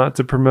dumb not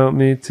to promote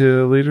me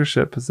to a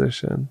leadership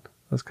position.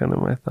 That's kind of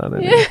my thought.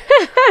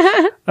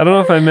 I don't know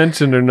if I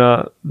mentioned or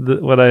not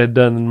what I had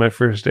done in my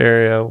first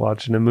area,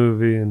 watching a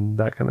movie and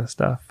that kind of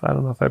stuff. I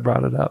don't know if I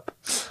brought it up.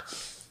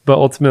 But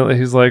ultimately,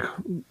 he's like,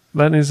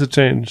 that needs to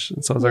change.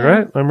 And so I was like, all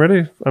right, I'm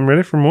ready. I'm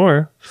ready for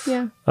more.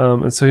 Yeah.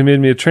 And so he made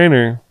me a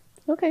trainer.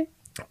 Okay.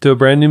 To a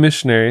brand new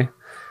missionary.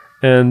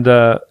 And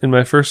in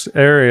my first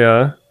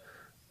area,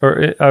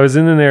 I was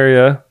in an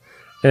area,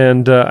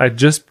 and I'd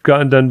just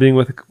gotten done being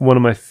with one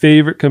of my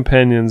favorite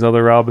companions,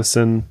 Elder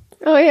Robison.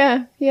 Oh,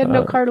 yeah. He had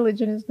no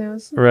cartilage in his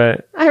nose. Right.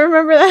 I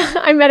remember that.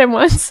 I met him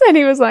once, and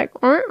he was like,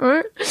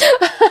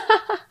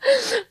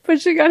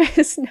 pushing on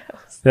his nose.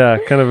 Yeah,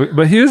 kind of.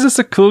 But he was just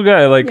a cool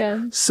guy, like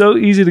so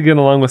easy to get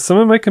along with. Some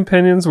of my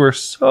companions were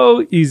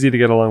so easy to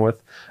get along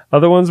with.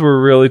 Other ones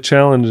were really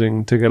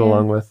challenging to get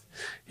along with.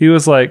 He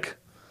was like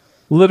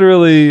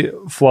literally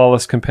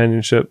flawless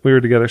companionship. We were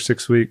together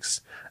 6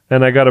 weeks,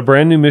 and I got a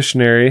brand new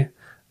missionary,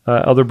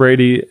 Elder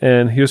Brady,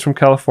 and he was from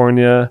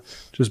California,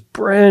 just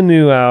brand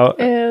new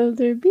out.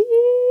 Elder B.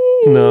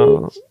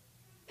 No,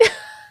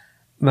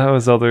 that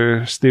was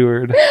Elder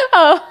Stewart.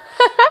 Oh.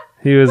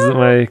 He was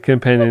my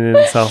companion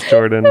in South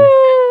Jordan.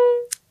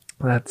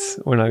 We're not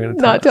going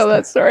to tell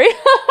that story.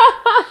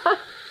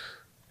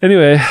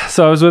 Anyway,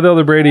 so I was with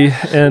Elder Brady,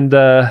 and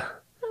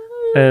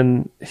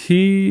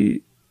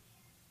he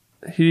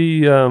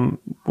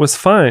was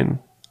fine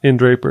in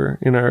Draper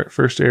in our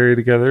first area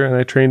together, and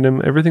I trained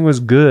him. Everything was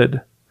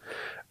good.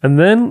 And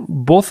then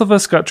both of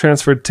us got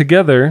transferred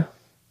together,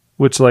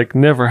 which like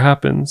never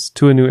happens,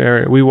 to a new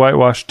area. We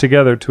whitewashed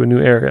together to a new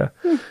area.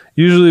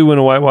 Usually when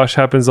a whitewash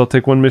happens, they'll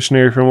take one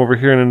missionary from over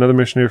here and another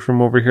missionary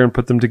from over here and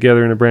put them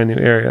together in a brand new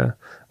area.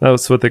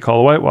 That's what they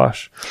call a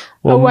whitewash.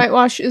 Well, a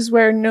whitewash is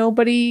where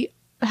nobody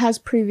has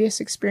previous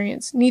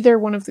experience. Neither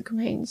one of the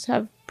companions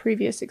have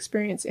previous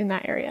experience in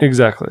that area.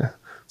 Exactly.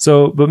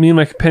 So, but me and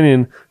my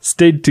companion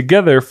stayed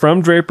together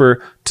from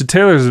Draper to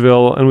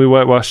Taylorsville, and we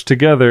whitewashed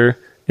together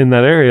in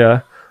that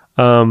area.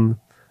 And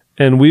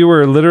we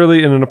were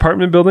literally in an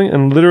apartment building,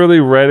 and literally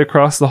right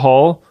across the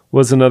hall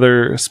was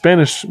another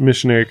Spanish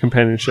missionary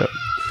companionship.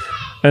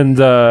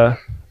 And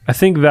I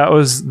think that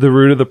was the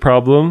root of the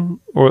problem,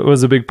 or it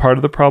was a big part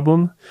of the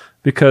problem,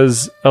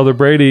 because Elder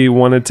Brady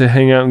wanted to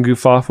hang out and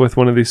goof off with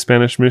one of these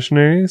Spanish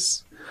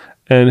missionaries,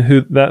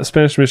 and that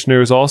Spanish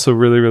missionary was also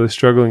really, really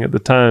struggling at the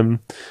time.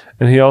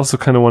 And he also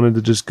kind of wanted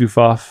to just goof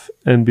off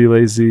and be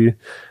lazy.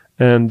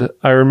 And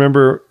I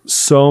remember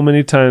so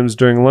many times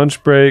during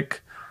lunch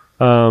break,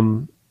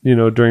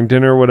 during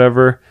dinner or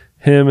whatever,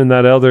 him and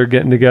that elder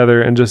getting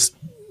together and just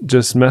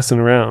messing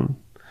around,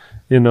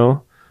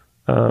 even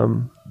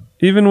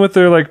with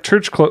their like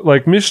church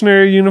like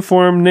missionary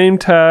uniform, name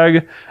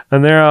tag,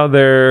 and they're out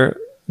there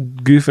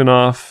goofing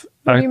off,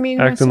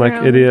 acting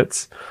like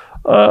idiots.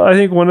 I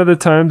think one of the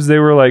times they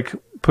were like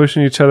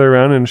pushing each other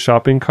around in a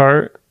shopping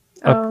cart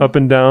up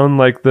and down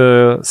like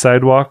the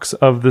sidewalks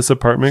of this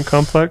apartment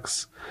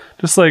complex,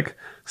 just like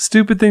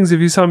stupid things. If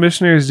you saw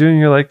missionaries doing,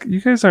 you're like,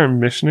 you guys aren't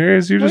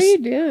missionaries. You're just what are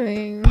you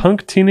doing?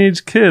 Punk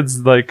teenage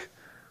kids. Like,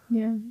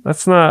 yeah,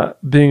 that's not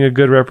being a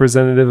good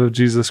representative of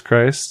Jesus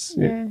Christ.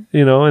 Yeah.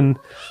 And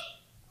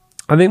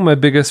I think my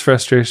biggest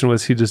frustration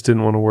was he just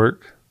didn't want to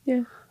work.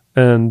 Yeah.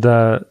 And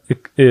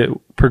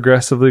it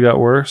progressively got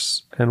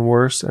worse and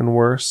worse and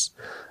worse.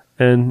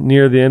 And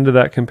near the end of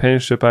that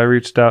companionship, I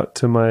reached out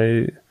to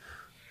my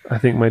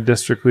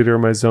district leader or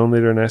my zone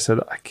leader, and I said,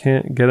 I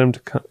can't get him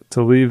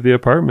to leave the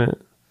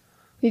apartment.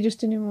 He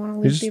just didn't even want to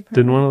leave the apartment.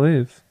 Didn't want to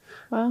leave.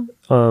 Wow.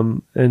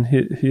 And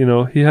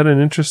he had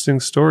an interesting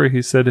story.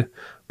 He said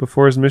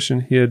before his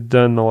mission, he had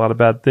done a lot of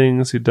bad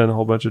things. He'd done a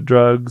whole bunch of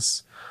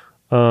drugs.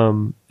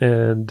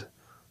 And,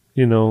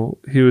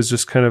 he was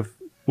just kind of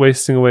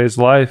wasting away his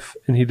life.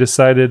 And he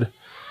decided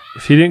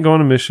if he didn't go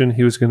on a mission,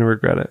 he was going to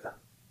regret it.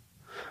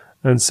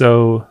 And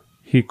so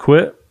he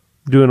quit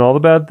doing all the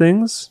bad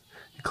things.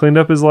 He cleaned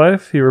up his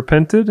life. He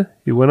repented.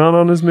 He went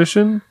on his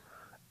mission.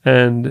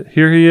 And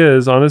here he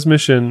is on his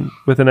mission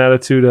with an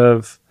attitude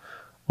of,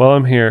 well,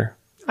 I'm here.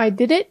 I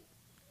did it.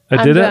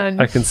 I did it.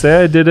 I can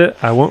say I did it.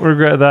 I won't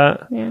regret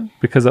that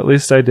because at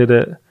least I did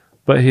it.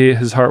 But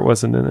his heart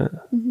wasn't in it.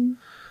 Mm-hmm.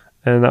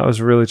 And that was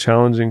really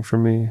challenging for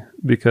me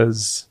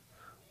because,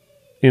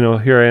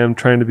 here I am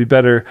trying to be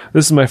better.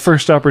 This is my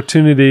first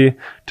opportunity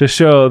to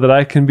show that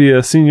I can be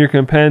a senior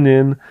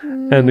companion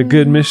and a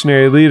good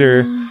missionary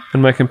leader.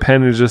 And my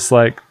companion is just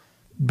like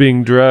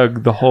being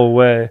drugged the whole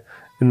way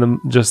and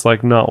just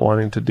like not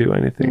wanting to do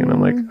anything. And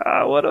I'm like,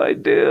 what do I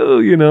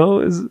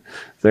do? Is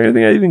there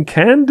anything I even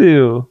can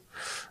do?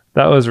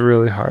 That was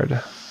really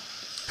hard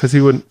because he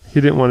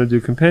didn't want to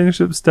do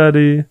companionship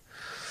study.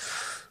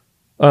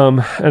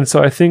 And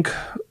so I think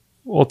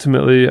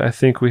ultimately,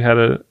 we had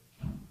a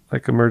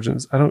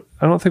emergency. I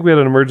don't think we had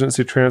an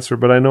emergency transfer,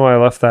 but I know I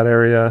left that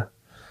area.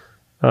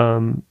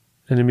 And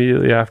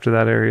immediately after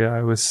that area,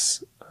 I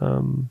was,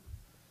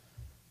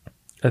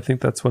 I think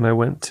that's when I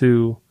went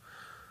to,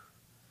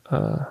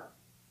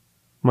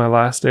 my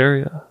last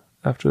area.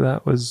 After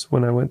that was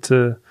when I went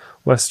to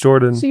West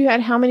Jordan. So you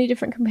had how many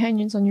different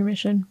companions on your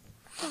mission?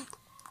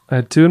 I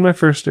had 2 in my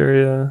first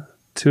area,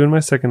 2 in my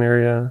second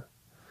area.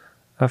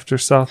 After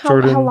South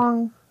Jordan. How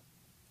long?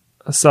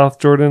 South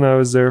Jordan, I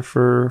was there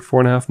for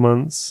 4.5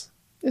 months.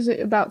 Is it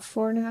about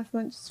 4.5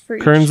 months for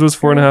each? Kearns was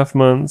 4.5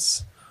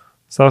 months.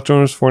 South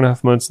Jordan was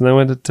 4.5 months. And then I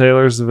went to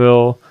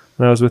Taylorsville,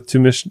 and I was with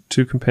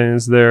two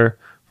companions there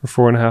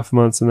for 4.5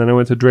 months. And then I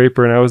went to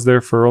Draper, and I was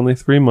there for only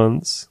 3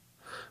 months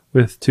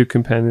with 2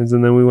 companions.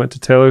 And then we went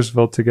to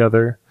Taylorsville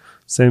together.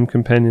 Same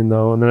companion,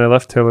 though. And then I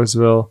left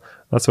Taylorsville.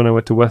 That's when I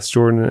went to West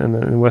Jordan. And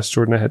then in West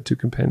Jordan, I had 2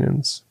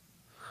 companions.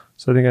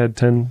 So I think I had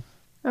 10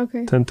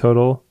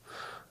 total.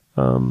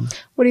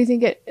 What do you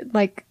think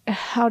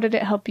how did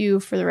it help you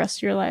for the rest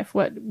of your life?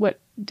 What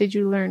did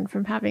you learn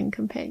from having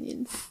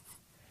companions?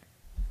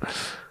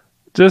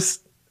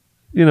 Just,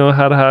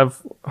 how to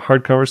have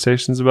hard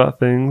conversations about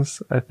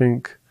things. I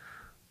think,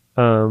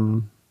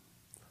 how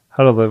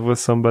to live with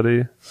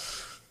somebody.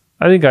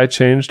 I think I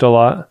changed a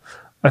lot.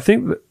 I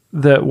think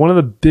that one of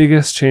the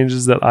biggest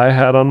changes that I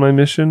had on my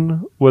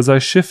mission was I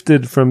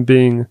shifted from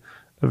being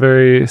a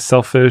very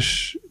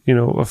selfish,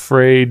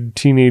 afraid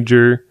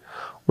teenager,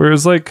 where it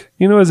was like,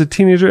 as a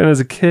teenager and as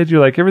a kid,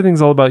 you're like,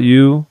 everything's all about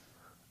you,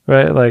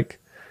 right? Like,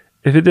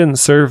 if it didn't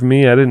serve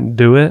me, I didn't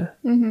do it.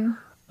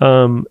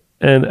 Mm-hmm.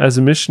 And as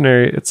a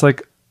missionary, it's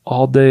like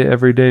all day,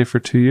 every day for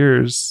 2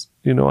 years,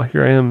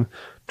 here I am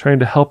trying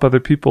to help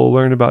other people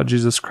learn about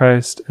Jesus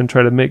Christ and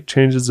try to make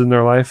changes in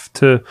their life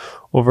to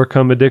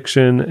overcome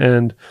addiction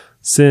and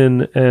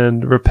sin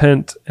and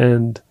repent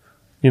and,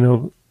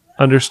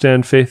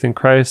 understand faith in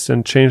Christ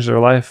and change their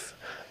life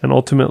and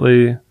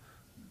ultimately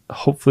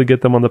hopefully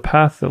get them on the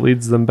path that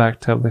leads them back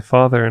to Heavenly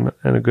Father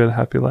and a good,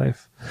 happy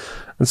life.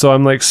 And so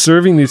I'm like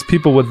serving these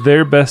people with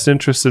their best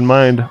interests in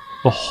mind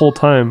the whole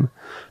time,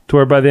 to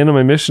where by the end of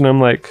my mission, I'm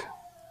like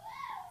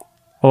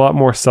a lot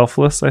more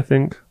selfless, I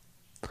think.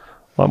 A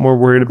lot more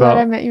worried about...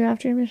 I met you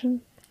after your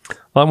mission.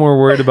 A lot more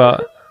worried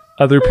about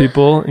other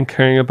people and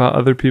caring about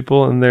other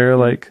people and their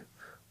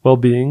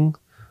well-being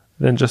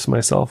than just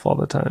myself all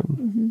the time.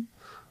 Mm-hmm.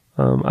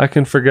 I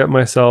can forget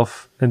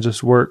myself and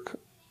just work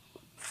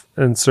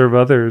and serve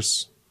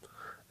others.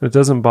 It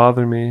doesn't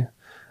bother me.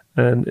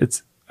 And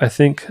I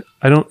think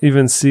I don't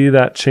even see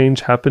that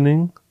change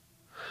happening.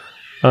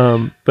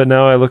 But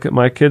now I look at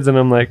my kids and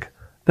I'm like,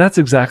 that's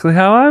exactly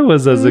how I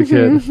was as a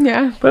kid.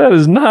 Yeah. But that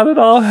is not at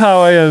all how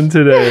I am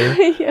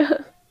today. Yeah.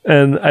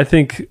 And I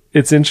think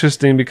it's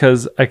interesting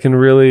because I can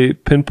really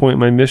pinpoint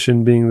my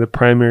mission being the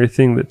primary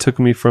thing that took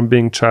me from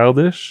being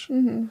childish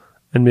and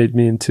made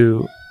me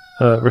into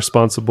a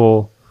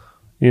responsible,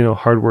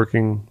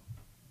 hardworking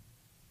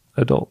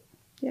adult.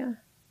 Yeah.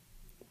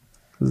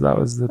 Because that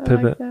was the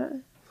pivot. Like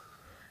that.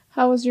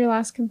 How was your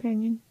last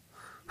companion?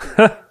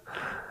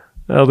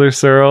 Elder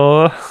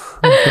Cyril.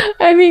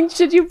 I mean,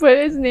 should you put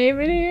his name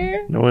in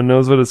here? No one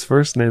knows what his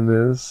first name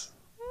is.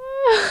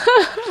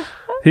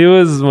 He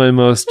was my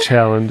most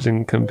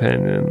challenging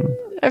companion.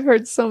 I've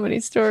heard so many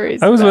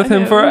stories. I was with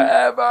him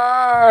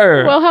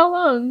forever. Well, how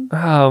long?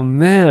 Oh,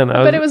 man.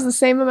 But it was the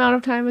same amount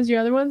of time as your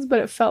other ones, but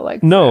it felt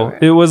like No,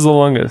 forever. it was the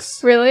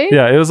longest. Really?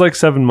 Yeah, it was like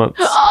 7 months.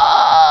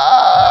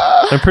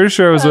 I'm pretty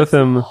sure I was with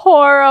him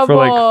horrible. for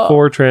like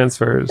 4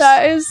 transfers.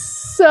 That is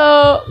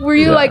so... Were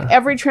you like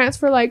every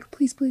transfer like,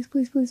 please, please,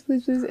 please, please,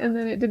 please, please, and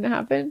then it didn't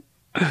happen?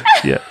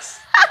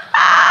 Yes.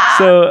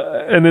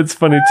 So, and it's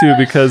funny too,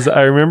 because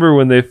I remember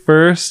when they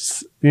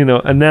first,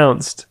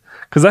 announced,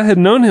 because I had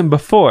known him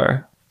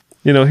before.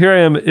 Here I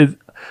am. The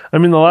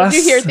last...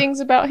 Did you hear things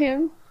about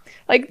him?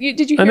 Like,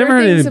 did you hear never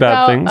heard things any bad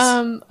about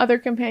things. Other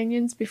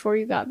companions before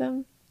you got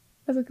them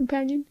as a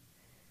companion?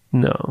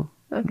 No,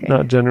 Okay.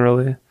 not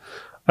generally.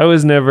 I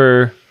was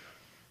never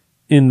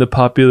in the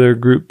popular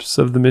groups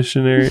of the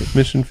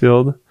mission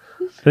field.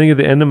 I think at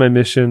the end of my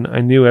mission, I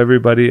knew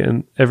everybody,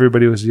 and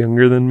everybody was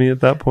younger than me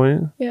at that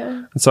point.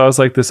 Yeah. And so I was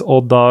like this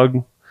old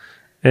dog.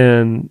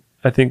 And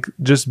I think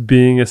just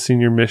being a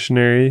senior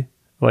missionary,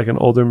 like an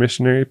older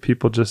missionary,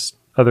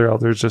 other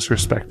elders just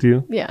respect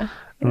you. Yeah.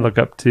 And look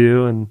up to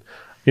you. And,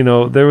 you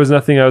know, there was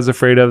nothing I was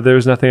afraid of. There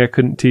was nothing I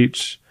couldn't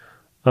teach.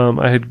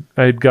 I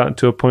had gotten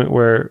to a point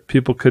where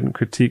people couldn't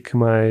critique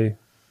my,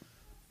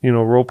 you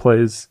know, role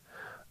plays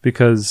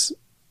because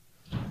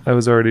I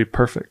was already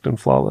perfect and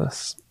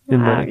flawless in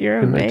my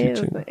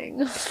teaching.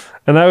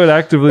 And I would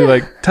actively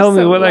like tell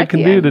me what I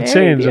can do to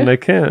change, and I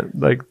can't.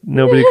 Like,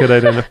 nobody could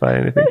identify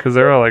anything because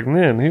they're all like,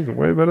 "Man, he's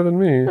way better than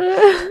me.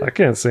 I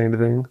can't say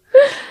anything."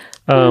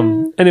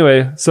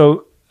 Anyway,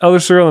 so Elder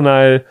Cyril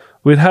and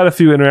we'd had a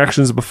few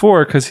interactions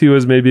before because he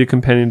was maybe a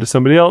companion to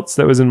somebody else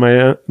that was in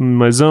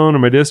my zone or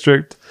my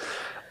district.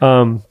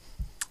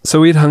 So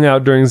we'd hung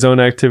out during zone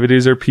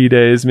activities or P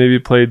days, maybe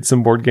played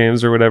some board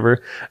games or whatever.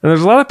 And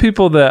there's a lot of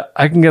people that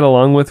I can get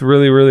along with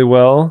really, really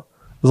well,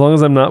 as long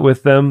as I'm not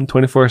with them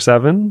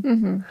 24/7.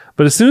 Mm-hmm.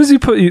 But as soon as you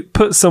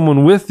put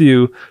someone with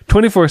you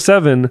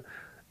 24/7,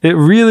 it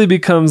really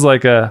becomes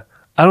like I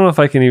don't know if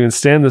I can even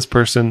stand this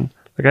person.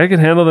 Like, I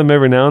can handle them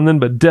every now and then,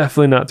 but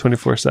definitely not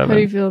 24/7. How do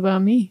you feel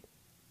about me?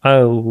 I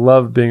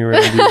love being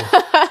around you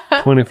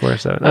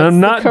 24/7. And I'm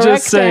not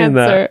just saying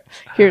that.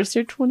 Here's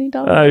your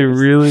 $20. I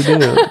really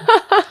do.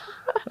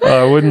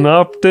 I wouldn't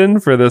opt in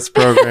for this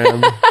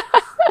program.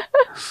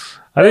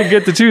 I didn't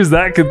get to choose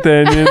that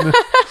companion.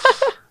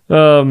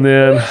 Oh,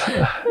 man.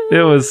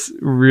 It was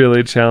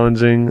really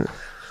challenging.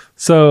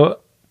 So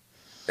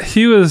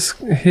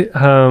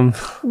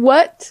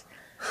what?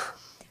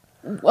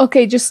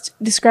 Okay, just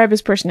describe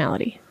his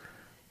personality.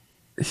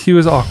 He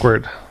was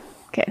awkward.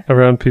 Okay.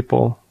 Around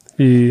people.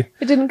 It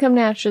didn't come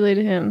naturally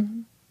to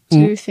him to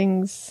do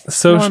things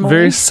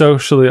very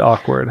socially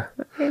awkward.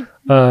 Okay.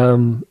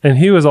 And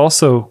he was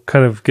also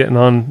kind of getting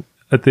on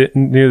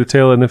near the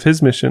tail end of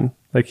his mission.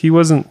 Like, he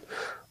wasn't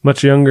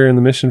much younger in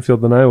the mission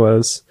field than I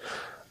was.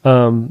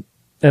 And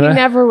he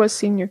never was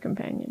senior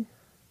companion,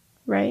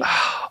 right?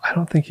 I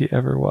don't think he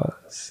ever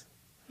was.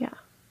 Yeah.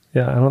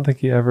 Yeah, I don't think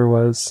he ever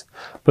was.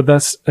 But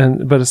it's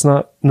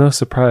no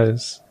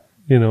surprise,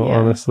 you know,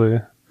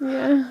 honestly.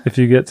 Yeah. If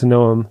you get to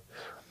know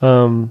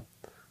him.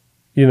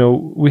 You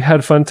know, we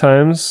had fun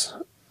times.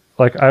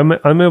 Like,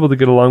 I'm able to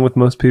get along with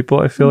most people.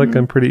 I feel like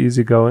I'm pretty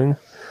easygoing.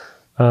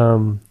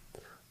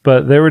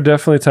 But there were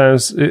definitely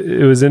times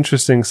it was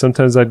interesting.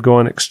 Sometimes I'd go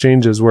on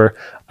exchanges where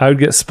I would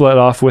get split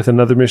off with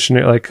another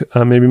missionary, like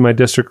maybe my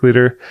district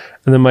leader,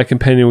 and then my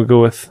companion would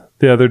go with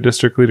the other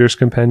district leader's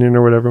companion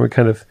or whatever.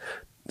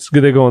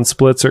 They go on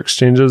splits or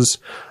exchanges.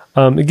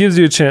 It gives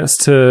you a chance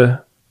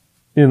to,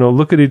 you know,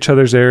 look at each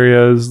other's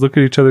areas, look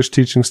at each other's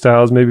teaching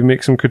styles, maybe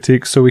make some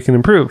critiques so we can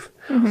improve.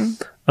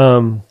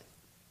 Mm-hmm.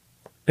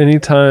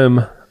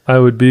 Anytime I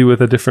would be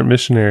with a different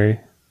missionary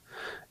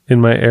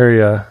in my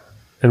area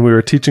and we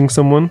were teaching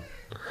someone,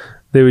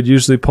 they would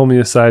usually pull me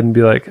aside and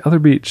be like, "Elder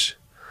Beach,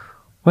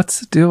 what's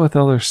the deal with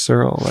Elder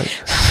Cyril? Like,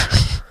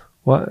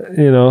 what,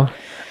 you know?"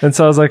 And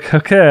so I was like,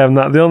 okay, I'm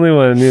not the only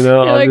one, you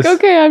know.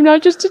 Okay, I'm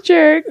not just a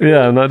jerk.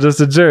 Yeah, I'm not just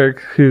a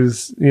jerk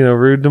who's, you know,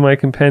 rude to my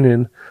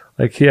companion.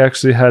 Like, he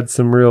actually had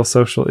some real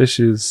social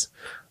issues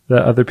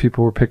that other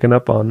people were picking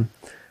up on.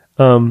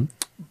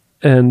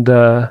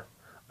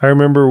 I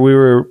remember we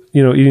were,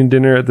 you know, eating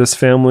dinner at this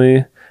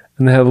family,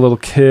 and they had a little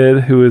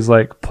kid who was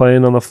like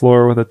playing on the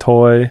floor with a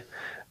toy.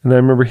 And I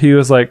remember he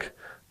was like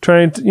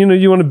trying to, you know,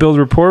 you want to build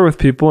rapport with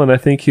people. And I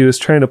think he was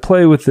trying to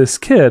play with this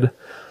kid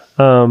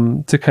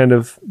to kind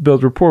of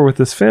build rapport with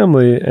this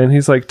family. And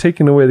he's like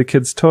taking away the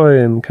kid's toy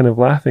and kind of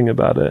laughing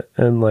about it.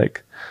 And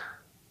like,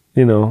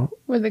 you know.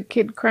 Was the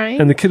kid crying?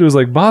 And the kid was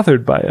like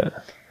bothered by it.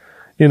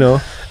 You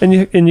know, and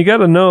you got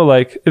to know,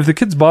 like, if the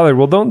kid's bothered,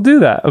 well, don't do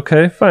that.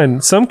 Okay,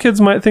 fine. Some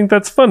kids might think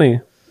that's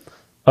funny.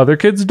 Other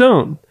kids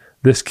don't.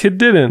 This kid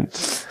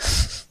didn't.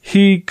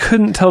 He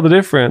couldn't tell the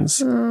difference.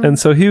 And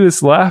so he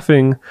was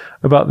laughing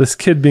about this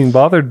kid being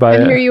bothered by it.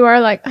 And here you are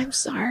like, I'm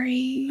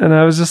sorry. And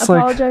I was just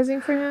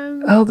apologizing for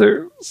him.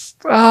 Elder,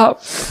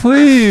 stop,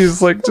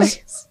 please. Like,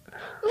 just,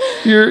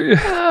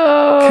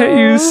 can't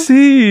you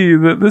see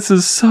that this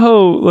is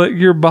so, like,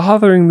 you're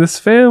bothering this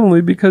family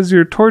because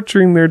you're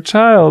torturing their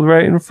child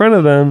right in front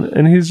of them.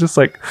 And he's just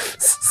like,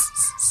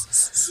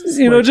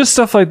 you know, just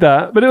stuff like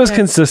that. But it was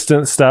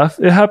consistent stuff.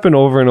 It happened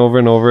over and over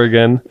and over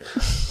again,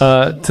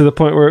 to the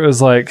point where it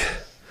was like,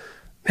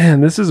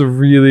 man, this is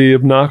really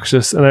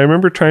obnoxious. And I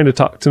remember trying to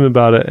talk to him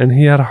about it, and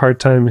he had a hard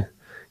time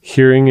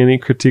hearing any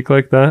critique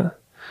like that.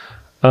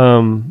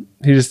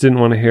 He just didn't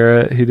want to hear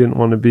it. He didn't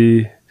want to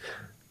be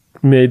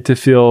made to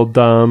feel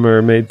dumb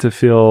or made to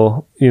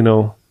feel, you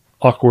know,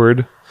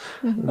 awkward.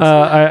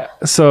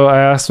 So I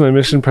asked my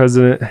mission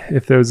president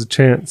if there was a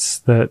chance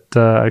that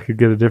I could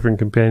get a different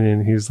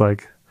companion. He's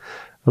like,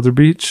 Elder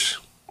Beach,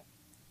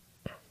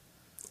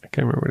 I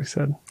can't remember what he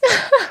said.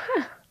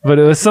 But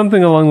it was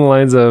something along the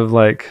lines of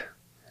like,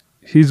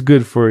 he's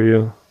good for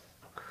you.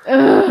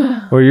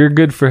 Or you're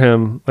good for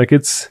him. Like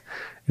it's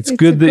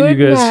good that you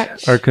guys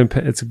match. Are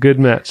it's a good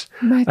match.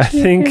 I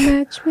think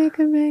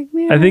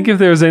if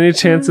there was any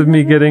chance of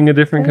me getting a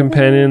different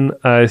companion,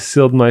 I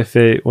sealed my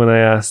fate when I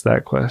asked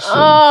that question.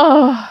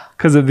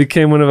 Because it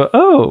became one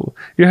of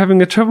you're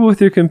having a trouble with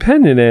your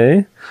companion,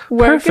 eh?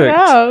 Work Perfect. It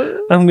out.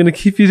 I'm going to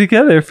keep you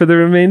together for the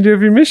remainder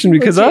of your mission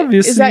because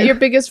obviously... Is that your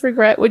biggest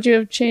regret? Would you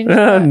have changed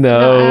that?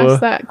 No.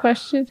 Ask that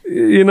question?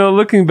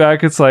 Looking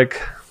back, it's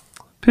like,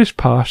 pish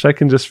posh, I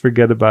can just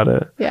forget about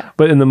it. Yeah.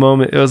 But in the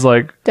moment, it was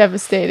like...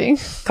 devastating.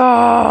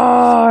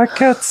 I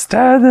can't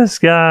stand this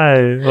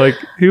guy. Like,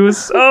 he was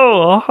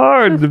so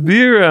hard to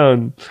be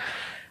around.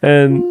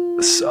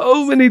 And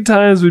so many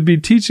times we'd be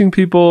teaching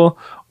people...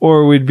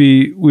 or we'd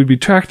be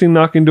tracting,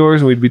 knocking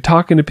doors, and we'd be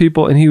talking to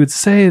people, and he would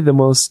say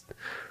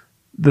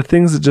the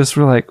things that just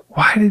were like,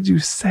 why did you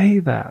say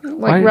that?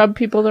 Like rub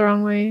people the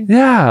wrong way.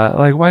 Yeah,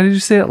 like why did you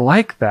say it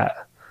like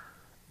that?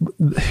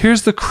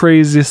 Here's the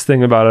craziest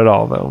thing about it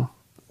all, though.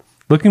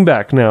 Looking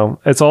back now,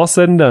 it's all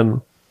said and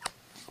done.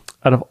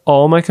 Out of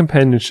all my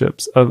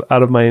companionships, out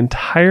of my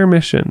entire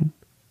mission,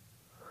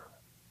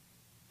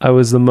 I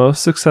was the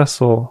most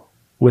successful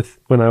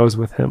when I was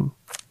with him.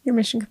 Your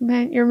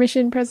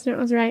mission president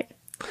was right.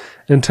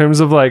 In terms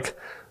of like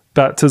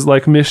baptism,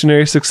 like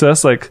missionary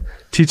success, like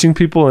teaching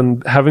people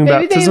and having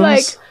Maybe baptisms. They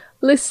like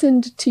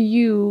listened to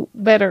you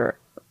better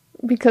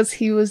because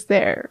he was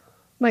there.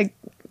 Like,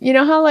 you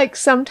know how like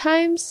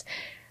sometimes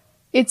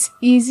it's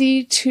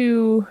easy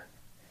to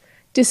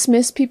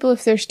dismiss people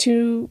if there's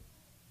two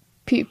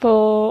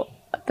people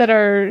that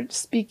are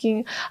speaking.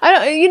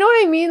 You know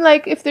what I mean?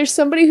 Like if there's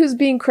somebody who's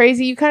being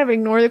crazy, you kind of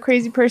ignore the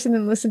crazy person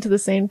and listen to the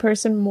sane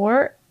person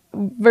more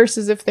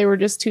versus if they were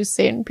just two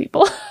sane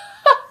people.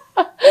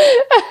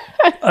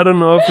 I don't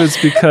know if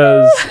it's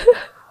because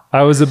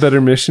I was a better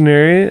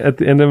missionary at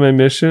the end of my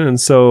mission and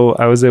so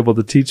I was able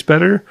to teach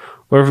better,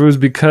 or if it was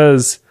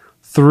because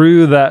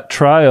through that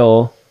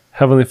trial,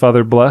 Heavenly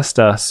Father blessed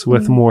us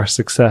with more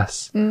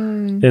success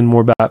and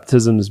more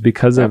baptisms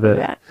because of it.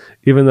 That.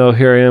 Even though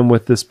here I am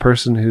with this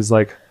person who's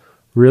like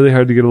really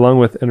hard to get along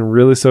with and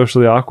really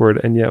socially awkward,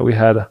 and yet we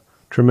had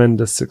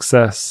tremendous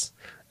success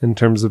in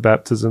terms of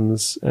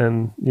baptisms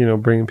and,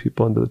 bringing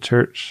people into the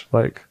church.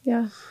 Like,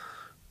 yeah.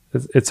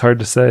 It's hard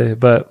to say,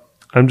 but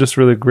I'm just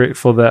really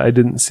grateful that I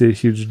didn't see a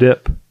huge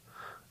dip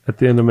at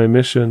the end of my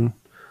mission.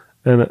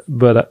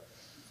 But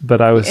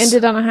I was... You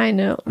ended on a high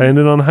note. I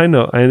ended on a high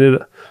note. I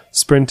ended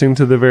sprinting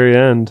to the very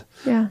end.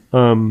 Yeah.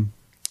 And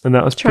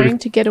that was trying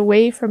to get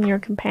away from your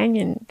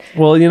companion.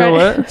 Well, you know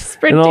what?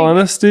 In all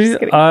honesty,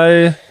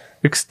 I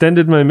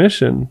extended my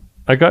mission.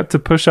 I got to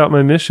push out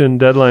my mission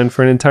deadline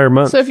for an entire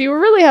month. So if you were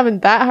really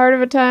having that hard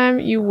of a time,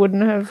 you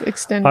wouldn't have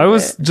extended it. I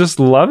was just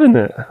loving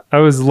it. I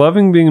was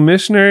loving being a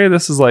missionary.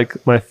 This is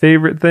like my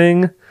favorite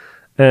thing.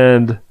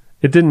 And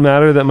it didn't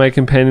matter that my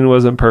companion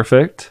wasn't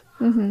perfect.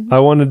 Mm-hmm. I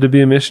wanted to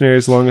be a missionary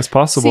as long as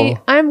possible. See,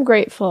 I'm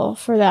grateful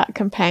for that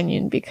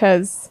companion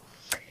because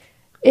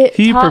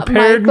he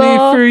prepared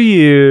Michael, me for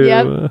you.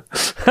 Yep.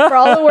 For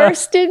all the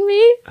worst in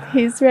me,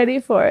 he's ready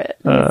for it.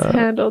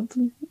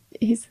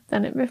 He's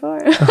done it before.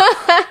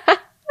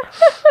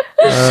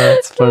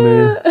 That's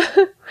funny.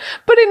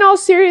 But in all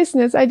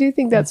seriousness, I do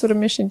think that's what a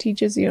mission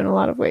teaches you in a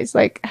lot of ways.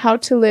 Like how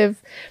to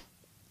live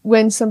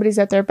when somebody's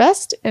at their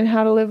best and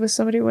how to live with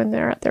somebody when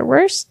they're at their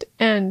worst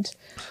and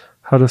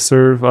how to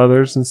serve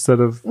others instead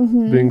of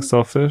being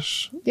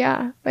selfish.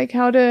 Yeah. Like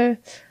how to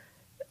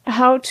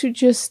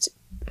just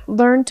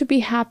learn to be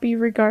happy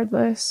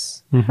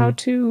regardless. How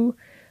to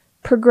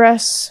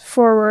progress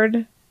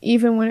forward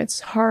even when it's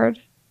hard.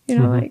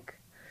 Like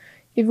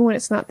even when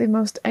it's not the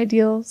most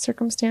ideal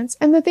circumstance.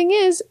 And the thing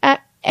is,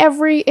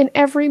 in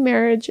every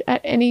marriage,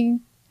 at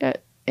any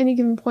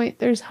given point,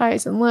 there's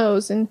highs and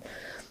lows and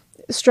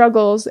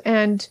struggles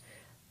and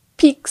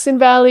peaks and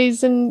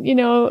valleys, and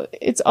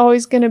it's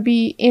always going to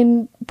be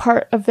in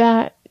part of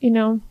that.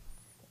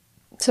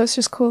 So it's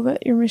just cool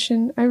that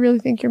I really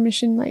think your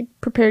mission like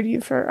prepared you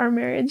for our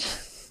marriage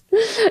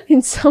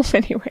in so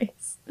many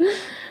ways.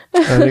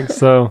 I think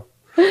so.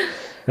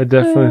 I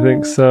definitely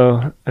think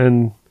so.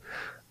 And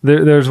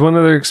there's one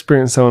other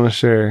experience I want to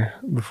share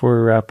before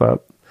we wrap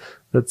up.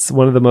 That's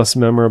one of the most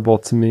memorable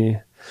to me.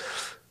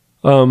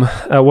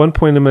 At one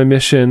point in my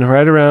mission,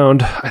 right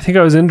around, I think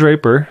I was in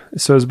Draper.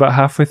 So I was about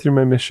halfway through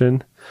my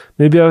mission.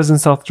 Maybe I was in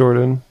South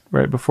Jordan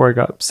right before I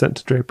got sent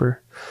to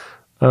Draper.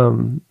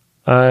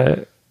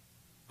 I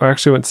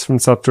actually went from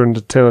South Jordan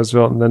to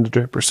Taylorsville and then to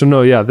Draper. So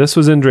no, yeah, this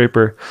was in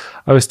Draper.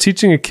 I was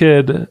teaching a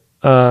kid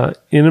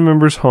in a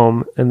member's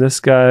home, and this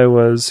guy he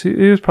was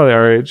probably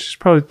our age. He's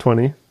probably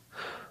 20.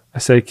 I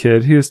say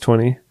kid, he was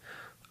 20.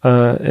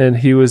 And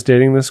he was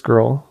dating this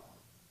girl,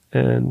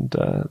 and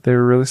they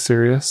were really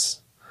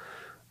serious.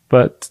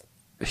 But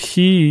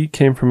he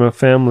came from a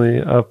family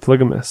of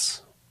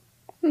polygamists.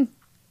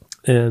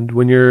 And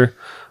when you're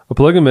a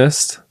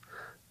polygamist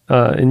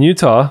in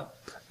Utah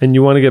and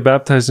you want to get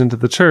baptized into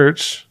the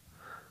church,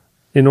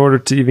 in order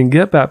to even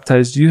get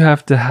baptized, you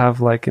have to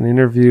have like an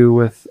interview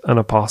with an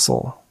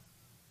apostle,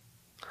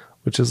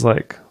 which is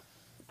like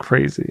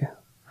crazy.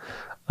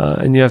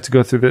 And you have to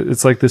go through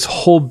it's like this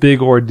whole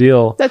big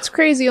ordeal. That's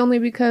crazy only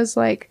because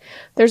like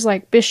there's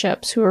like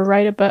bishops who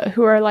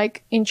are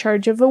like in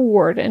charge of a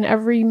ward, and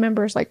every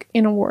member's like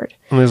in a ward.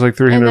 And there's like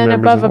 300 members. And then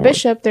above a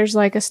bishop, there's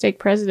like a stake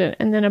president.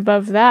 And then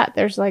above that,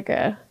 there's like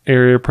a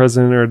area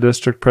president or a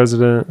district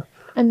president.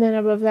 And then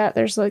above that,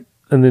 there's like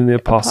and then the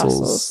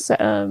apostles.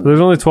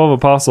 There's only 12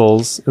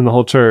 apostles in the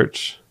whole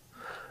church.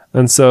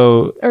 And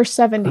so or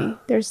 70.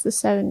 There's the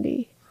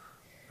 70.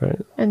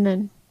 Right. And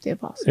then the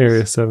apostles.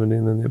 Area 70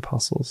 and then the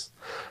apostles.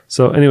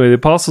 So anyway, the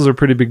apostles are a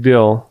pretty big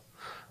deal.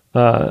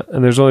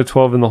 And there's only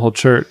 12 in the whole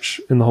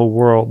church, in the whole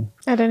world.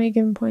 At any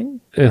given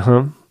point.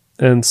 Uh-huh.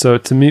 And so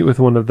to meet with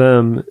one of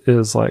them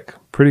is like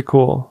pretty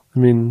cool. I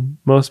mean,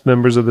 most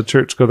members of the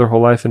church go their whole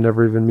life and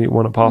never even meet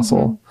one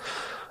apostle.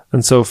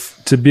 And so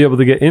to be able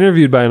to get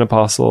interviewed by an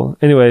apostle.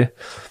 Anyway,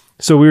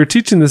 so we were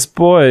teaching this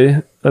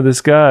boy, this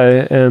guy,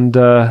 and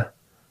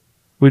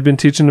we'd been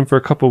teaching him for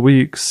a couple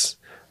weeks.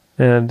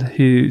 And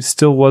he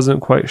still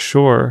wasn't quite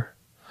sure.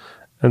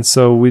 And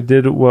so we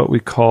did what we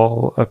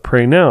call a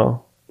pray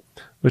now,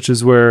 which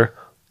is where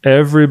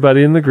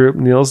everybody in the group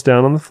kneels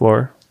down on the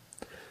floor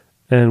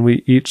and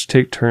we each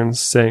take turns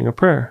saying a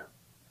prayer,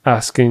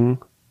 asking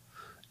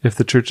if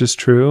the church is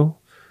true,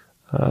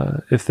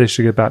 if they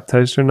should get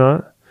baptized or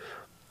not.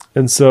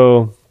 And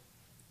so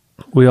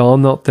we all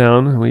knelt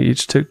down and we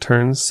each took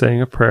turns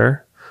saying a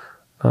prayer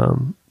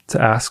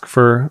to ask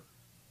for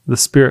the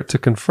Spirit to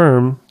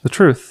confirm the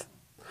truth.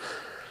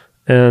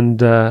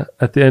 And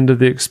at the end of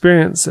the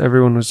experience,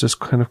 everyone was just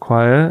kind of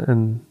quiet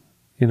and,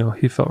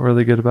 he felt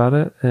really good about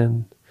it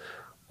and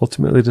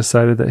ultimately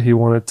decided that he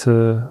wanted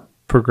to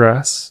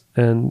progress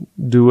and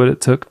do what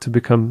it took to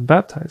become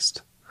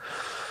baptized.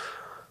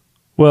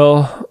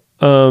 Well,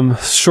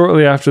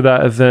 shortly after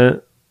that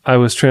event, I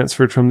was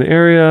transferred from the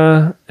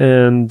area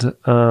and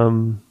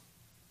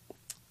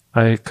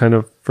I kind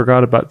of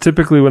forgot about,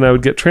 typically when I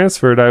would get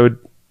transferred, I would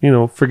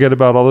forget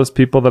about all those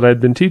people that I'd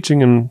been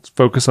teaching and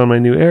focus on my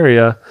new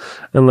area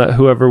and let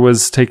whoever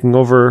was taking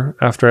over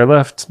after I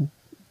left,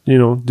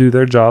 do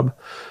their job.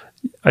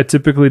 I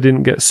typically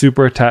didn't get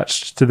super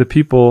attached to the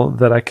people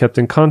that I kept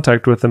in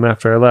contact with them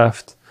after I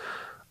left.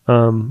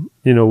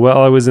 While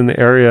I was in the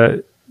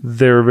area,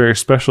 they were very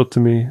special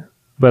to me.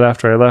 But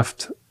after I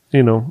left,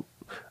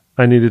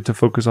 I needed to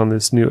focus on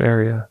this new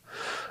area.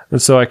 And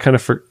so I kind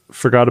of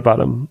forgot about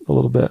them a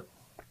little bit.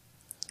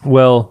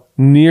 Well,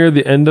 near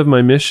the end of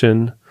my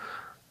mission,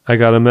 I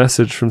got a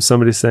message from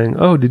somebody saying,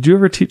 "Oh, did you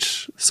ever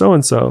teach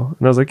so-and-so?"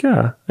 And I was like,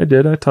 "Yeah, I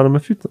did. I taught him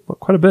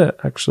quite a bit,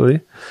 actually."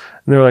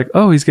 And they were like,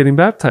 "Oh, he's getting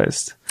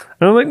baptized."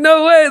 And I'm like,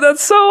 "No way,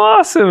 that's so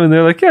awesome." And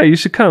they're like, "Yeah, you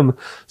should come."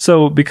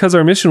 So because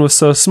our mission was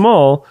so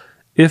small,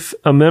 if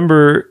a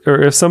member or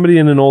if somebody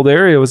in an old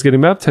area was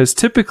getting baptized,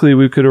 typically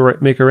we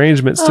could make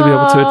arrangements to be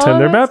able to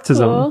attend their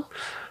baptism. Cool.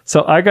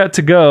 So I got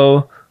to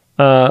go,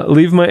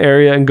 leave my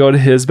area and go to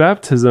his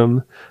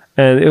baptism.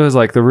 And it was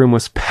like the room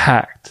was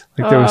packed.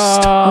 Like there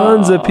was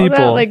tons of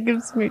people. That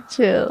gives me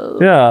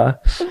chills. Yeah.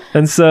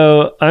 And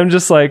so I'm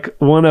just like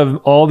one of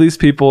all these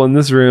people in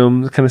this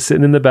room kind of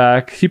sitting in the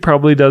back. He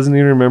probably doesn't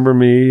even remember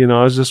me.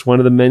 I was just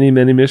one of the many,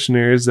 many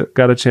missionaries that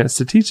got a chance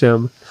to teach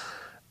him.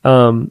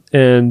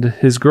 And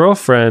his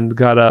girlfriend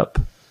got up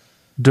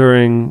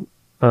during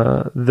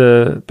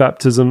the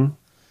baptism,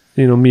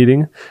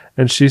 meeting.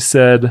 And she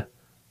said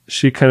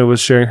she kind of was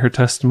sharing her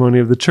testimony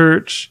of the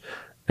church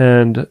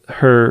and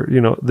her,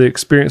 the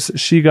experience that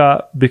she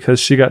got because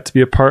she got to be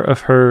a part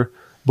of her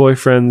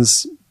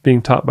boyfriend's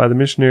being taught by the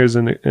missionaries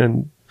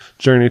and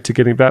journey to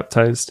getting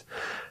baptized.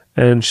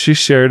 And she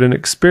shared an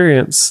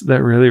experience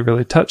that really,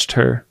 really touched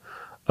her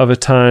of a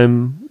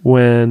time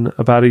when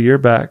about a year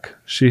back,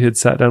 she had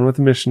sat down with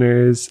the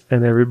missionaries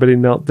and everybody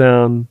knelt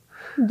down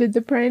did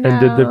the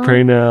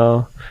pray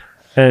now.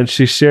 And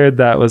she shared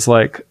that was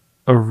like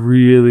a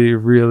really,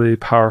 really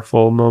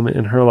powerful moment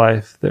in her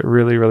life that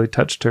really, really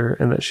touched her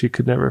and that she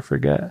could never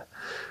forget.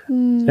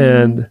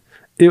 And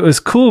it was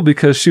cool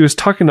because she was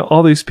talking to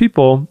all these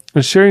people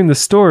and sharing the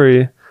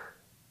story,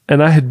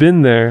 and I had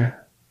been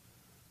there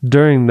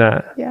during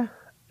that. Yeah.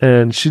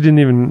 And she didn't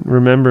even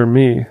remember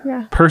me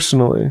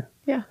personally.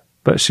 Yeah.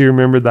 But she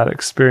remembered that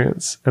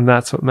experience, and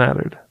that's what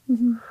mattered.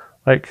 Mm-hmm.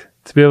 Like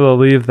to be able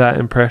to leave that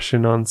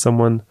impression on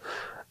someone.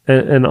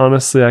 And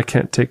honestly, I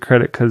can't take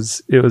credit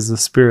because it was the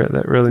Spirit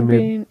that really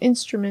made an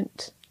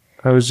instrument.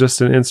 I was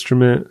just an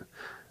instrument,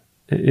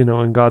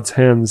 in God's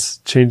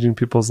hands, changing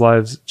people's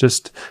lives.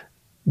 Just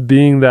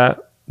being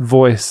that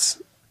voice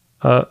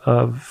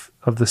of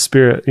the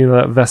Spirit,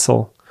 that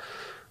vessel.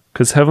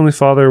 Because Heavenly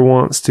Father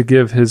wants to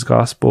give His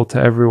gospel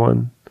to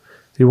everyone.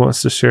 He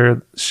wants to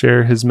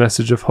share His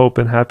message of hope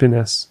and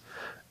happiness,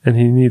 and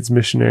He needs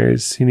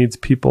missionaries. He needs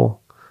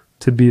people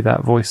to be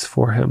that voice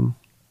for Him.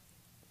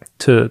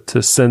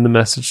 To send the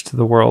message to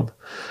the world.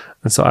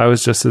 And so I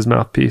was just His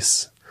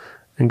mouthpiece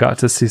and got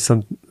to see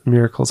some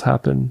miracles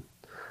happen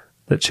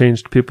that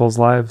changed people's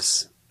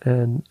lives.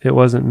 And it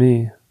wasn't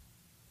me.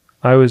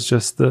 I was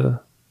just the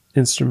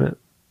instrument.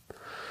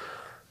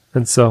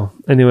 And so,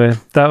 anyway,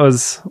 that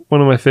was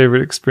one of my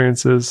favorite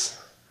experiences.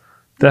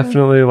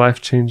 Definitely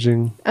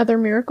life-changing. Other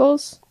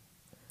miracles?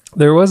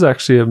 There was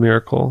actually a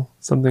miracle,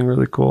 something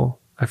really cool.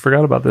 I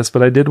forgot about this,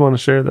 but I did want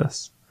to share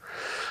this.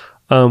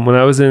 When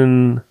I was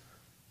in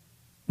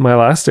my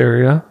last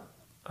area,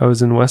 I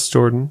was in West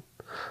Jordan.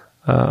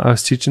 I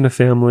was teaching a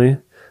family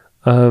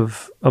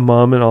of a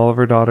mom and all of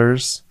her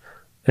daughters.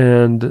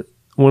 And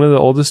one of the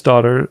oldest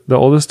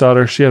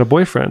daughter, she had a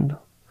boyfriend.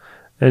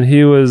 And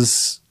he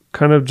was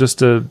kind of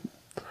just a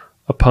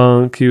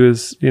punk. He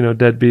was,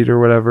 deadbeat or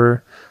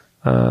whatever,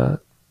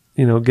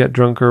 get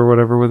drunk or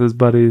whatever with his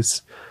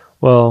buddies.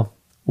 Well,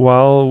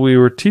 while we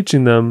were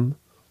teaching them,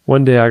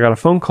 one day I got a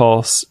phone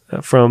call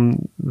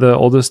from the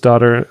oldest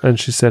daughter, and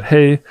she said,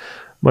 "Hey,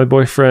 my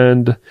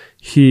boyfriend,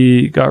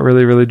 he got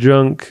really, really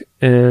drunk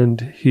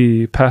and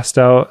he passed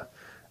out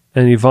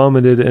and he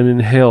vomited and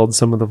inhaled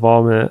some of the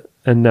vomit.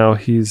 And now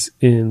he's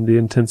in the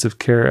intensive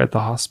care at the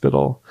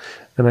hospital.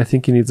 And I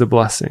think he needs a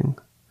blessing.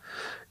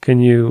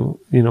 Can you,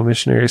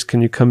 missionaries,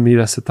 can you come meet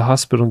us at the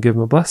hospital and give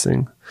him a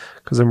blessing?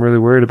 Because I'm really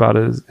worried about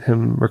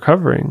him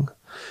recovering."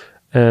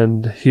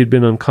 And he'd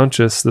been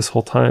unconscious this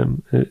whole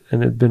time, and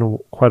it'd been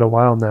quite a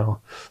while now.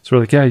 So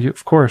we're like, yeah,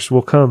 of course,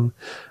 we'll come.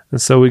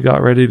 And so we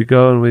got ready to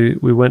go, and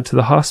we went to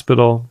the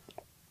hospital.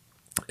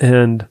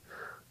 And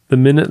the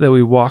minute that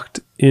we walked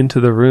into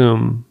the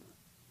room,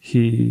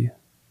 he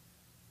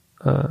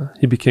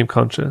became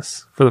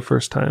conscious for the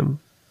first time.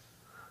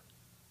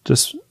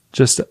 Just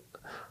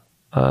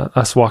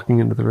us walking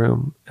into the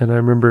room. And I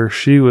remember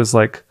she was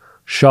like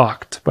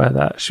shocked by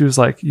that. She was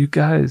like, "You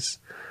guys,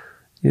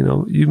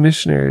 you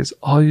missionaries,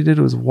 all you did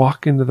was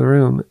walk into the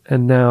room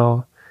and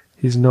now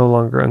he's no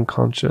longer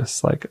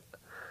unconscious." Like,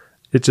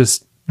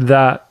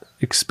 that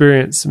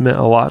experience meant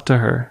a lot to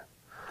her.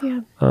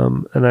 Yeah.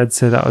 And I'd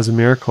say that was a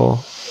miracle.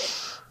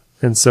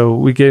 And so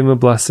we gave him a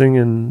blessing,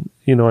 and,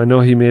 I know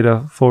he made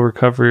a full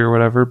recovery or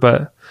whatever,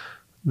 but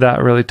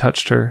that really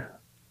touched her.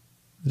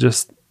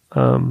 Just,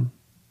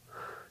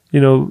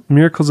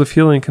 miracles of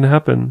healing can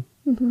happen,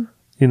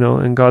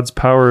 and God's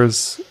power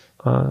is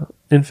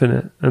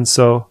infinite. And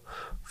so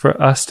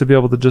for us to be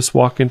able to just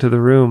walk into the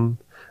room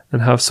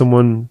and have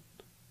someone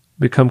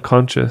become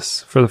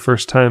conscious for the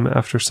first time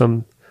after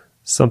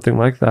something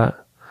like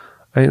that,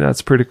 I think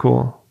that's pretty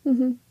cool.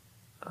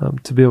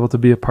 To be able to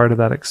be a part of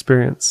that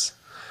experience.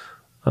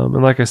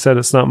 And like I said,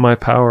 it's not my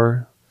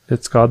power,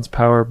 it's God's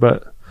power.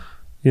 But,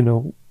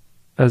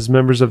 as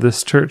members of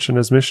this church and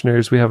as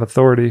missionaries, we have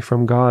authority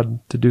from God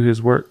to do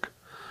his work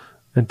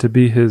and to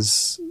be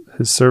his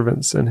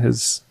servants and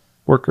his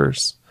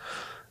workers.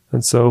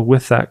 And so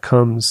with that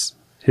comes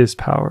his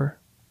power.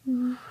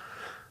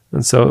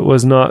 And so it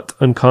was not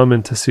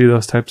uncommon to see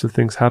those types of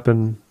things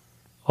happen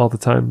all the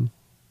time.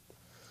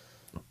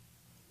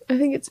 I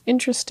think it's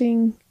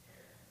interesting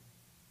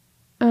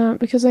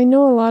because I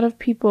know a lot of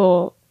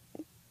people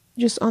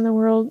just on the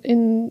world,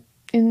 in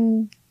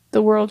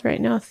the world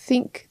right now,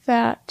 think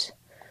that,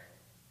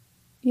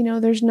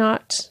 there's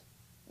not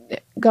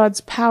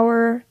God's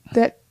power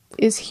that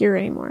is here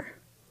anymore.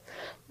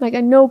 Like,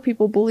 I know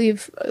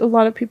a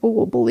lot of people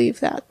will believe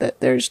that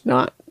there's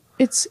not,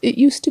 it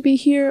used to be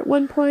here at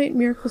one point,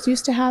 miracles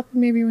used to happen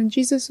maybe when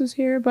Jesus was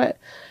here, but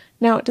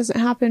now it doesn't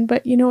happen.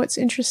 But what's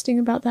interesting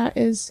about that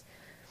is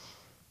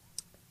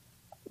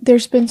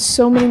there's been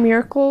so many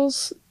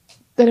miracles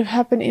that have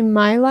happened in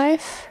my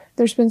life.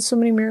 There's been so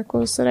many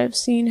miracles that I've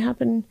seen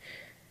happen,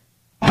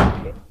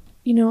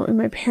 in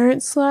my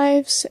parents'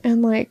 lives,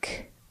 and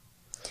like,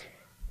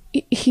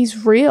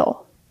 he's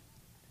real.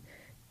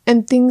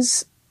 And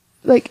things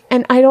like,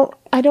 and I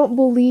don't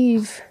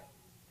believe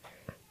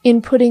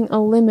in putting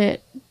a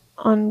limit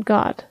on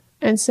God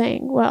and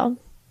saying, well,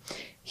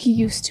 he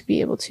used to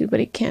be able to, but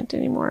he can't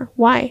anymore.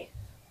 Why?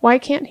 Why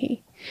can't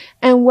he?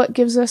 And what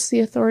gives us the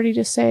authority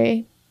to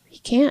say he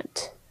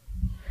can't?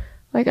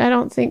 Like, I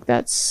don't think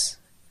that's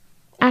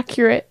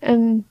accurate.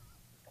 And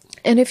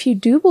if you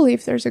do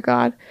believe there's a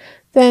God,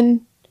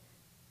 then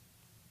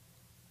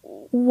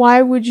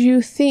why would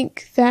you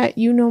think that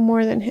you know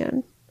more than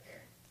him?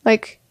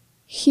 Like,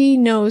 he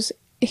knows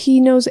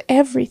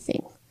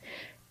everything,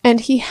 and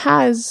he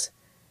has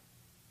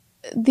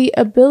the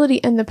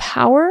ability and the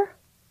power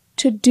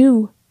to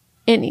do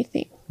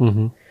anything.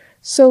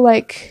 So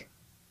like,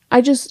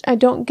 I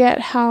don't get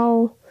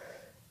how,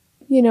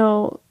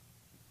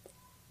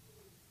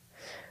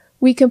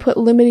 we can put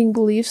limiting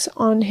beliefs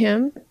on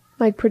him,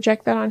 like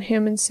project that on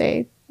him and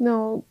say,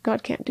 no,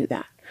 God can't do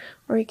that,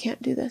 or he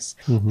can't do this.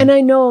 And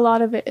I know a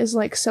lot of it is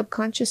like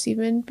subconscious,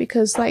 even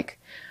because like,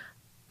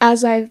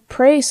 as I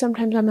pray,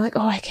 sometimes I'm like,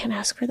 oh, I can't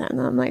ask for that. And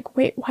then I'm like,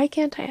 wait, why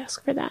can't I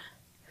ask for that?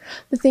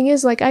 The thing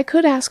is, like, I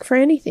could ask for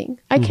anything.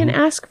 I can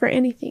ask for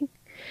anything.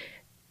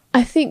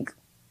 I think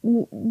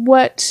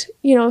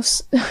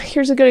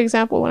here's a good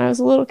example. When I was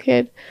a little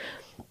kid,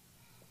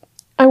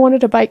 I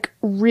wanted a bike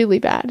really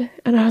bad.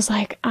 And I was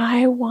like,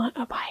 I want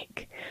a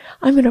bike.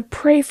 I'm going to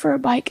pray for a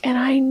bike. And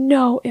I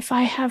know if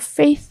I have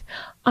faith,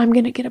 I'm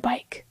going to get a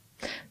bike.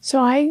 So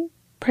I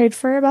prayed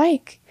for a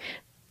bike.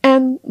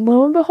 And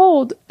lo and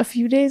behold, a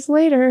few days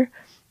later,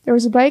 there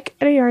was a bike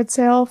at a yard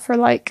sale for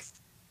like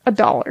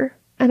 $1.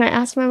 And I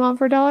asked my mom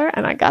for $1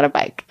 and I got a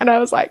bike. And I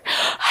was like,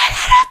 I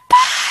got a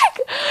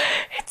bike!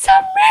 It's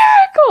a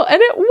miracle!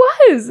 And it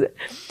was.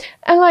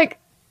 And like,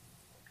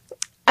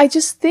 I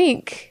just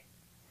think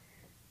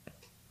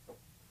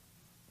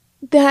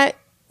that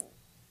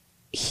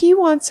he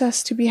wants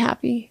us to be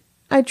happy.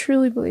 I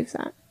truly believe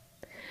that.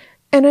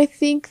 And I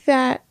think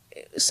that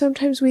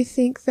sometimes we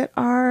think that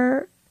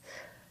our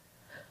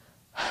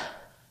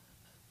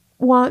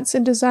wants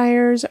and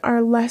desires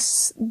are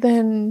less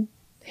than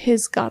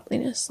his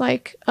godliness.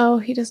 Like, oh,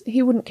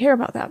 he wouldn't care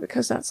about that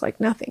because that's like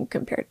nothing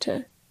compared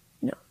to,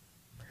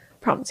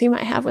 problems he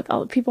might have with all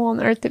the people on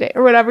the earth today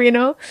or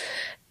whatever,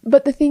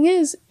 But the thing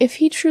is, if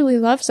he truly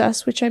loves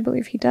us, which I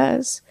believe he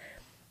does,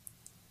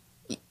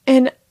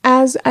 and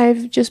as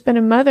I've just been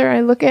a mother, I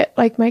look at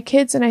like my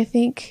kids and I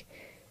think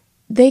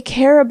they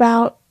care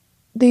about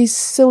these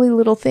silly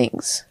little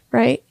things,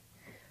 right?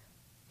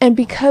 And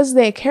because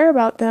they care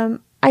about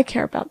them, I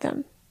care about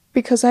them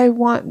because I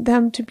want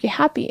them to be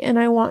happy and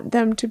I want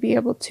them to be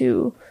able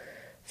to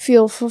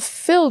feel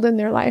fulfilled in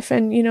their life.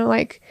 And,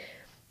 like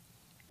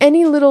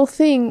any little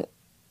thing,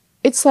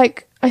 it's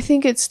like, I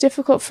think it's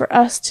difficult for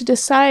us to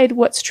decide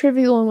what's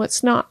trivial and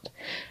what's not.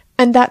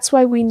 And that's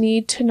why we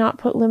need to not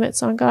put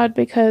limits on God,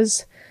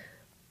 because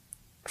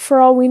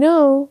for all we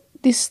know,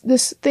 this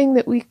thing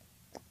that we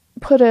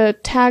put a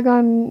tag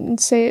on and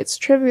say it's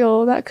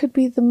trivial, that could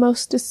be the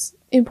most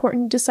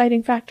important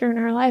deciding factor in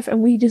our life,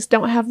 and we just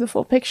don't have the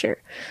full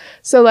picture.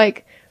 So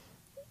like,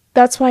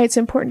 that's why it's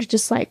important to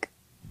just like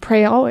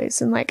pray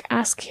always and like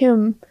ask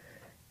him,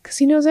 because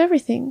he knows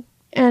everything.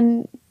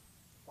 And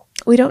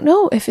we don't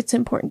know if it's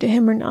important to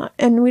him or not.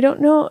 And we don't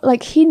know,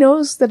 like, he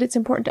knows that it's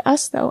important to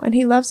us though, and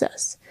he loves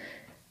us.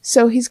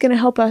 So he's going to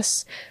help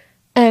us.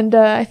 And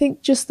I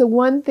think just the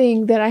one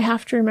thing that I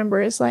have to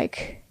remember is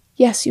like,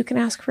 yes, you can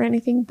ask for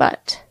anything,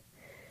 but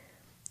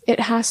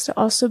it has to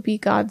also be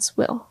God's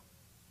will.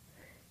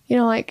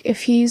 Like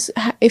if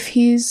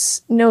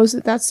he's knows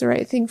that that's the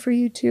right thing for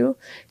you too,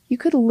 you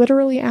could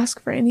literally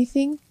ask for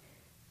anything.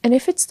 And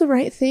if it's the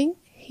right thing,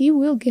 he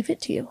will give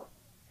it to you.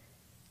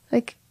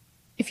 Like,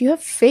 if you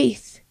have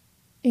faith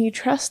and you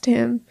trust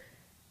him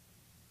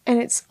and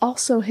it's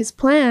also his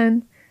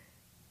plan,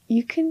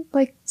 you can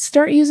like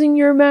start using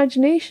your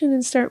imagination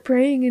and start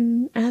praying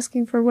and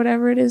asking for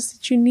whatever it is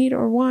that you need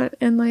or want.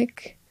 And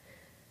like,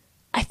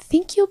 I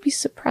think you'll be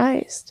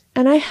surprised.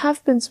 And I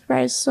have been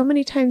surprised so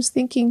many times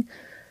thinking,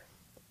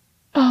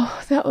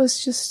 oh, that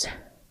was just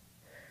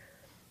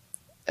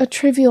a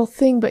trivial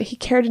thing, but he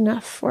cared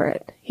enough for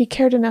it. He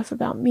cared enough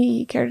about me.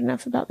 He cared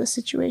enough about the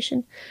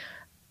situation.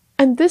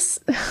 And this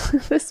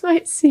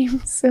might seem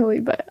silly,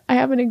 but I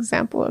have an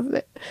example of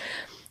it.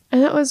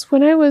 And that was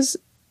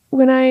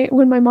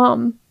when my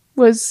mom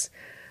was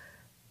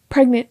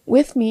pregnant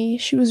with me.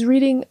 She was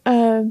reading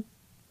I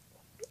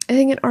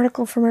think an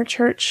article from our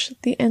church,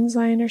 the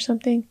Ensign or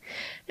something,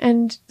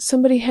 and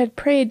somebody had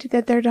prayed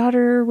that their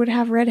daughter would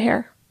have red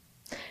hair.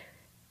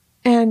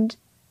 And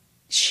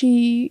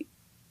she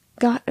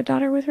got a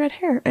daughter with red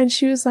hair, and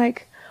she was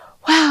like,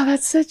 wow,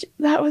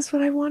 that was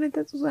what I wanted,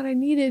 that was what I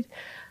needed.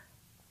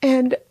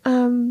 And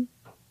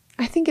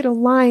I think it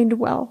aligned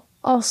well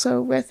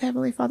also with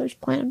Heavenly Father's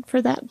plan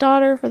for that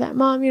daughter, for that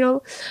mom,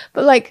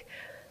 But like,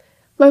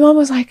 my mom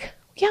was like,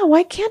 yeah,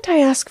 why can't I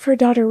ask for a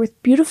daughter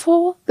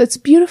that's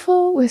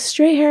beautiful, with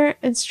straight hair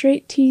and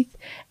straight teeth,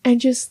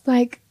 and just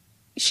like,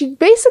 she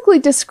basically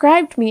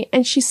described me,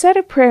 and she said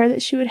a prayer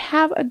that she would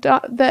have a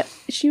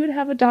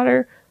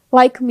daughter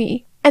like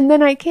me. And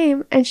then I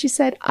came, and she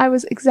said I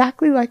was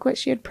exactly like what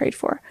she had prayed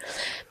for.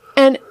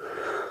 And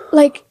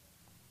like,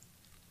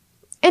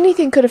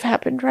 anything could have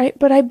happened, right?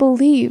 But I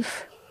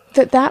believe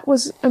that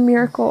was a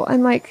miracle.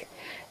 And like,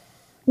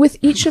 with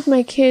each of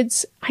my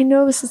kids, I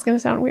know this is going to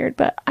sound weird,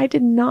 but I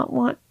did not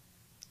want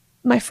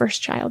my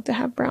first child to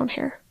have brown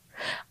hair.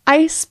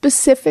 I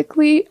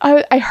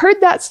heard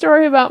that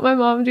story about my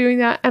mom doing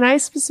that, and I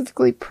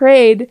specifically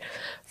prayed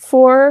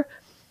for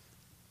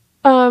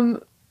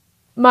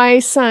my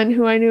son,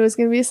 who I knew was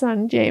going to be a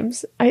son,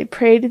 James. I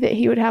prayed that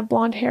he would have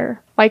blonde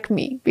hair like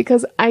me,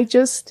 because I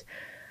just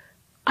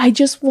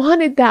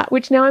wanted that,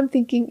 which now I'm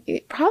thinking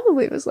it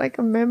probably was like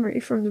a memory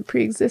from the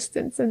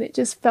pre-existence, and it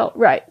just felt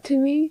right to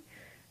me,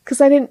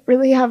 because I didn't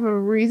really have a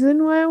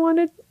reason why I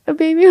wanted a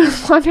baby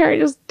with blonde hair. I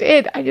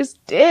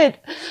just did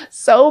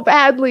so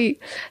badly.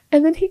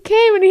 And then he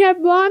came and he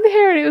had blonde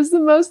hair, and it was the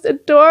most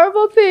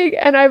adorable thing,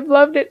 and I've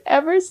loved it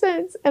ever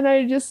since, and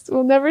I just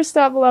will never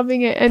stop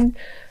loving it. And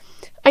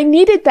I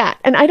needed that,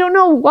 and I don't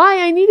know why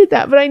I needed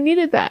that, but I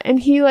needed that, and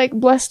he like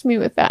blessed me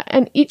with that.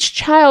 And each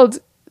child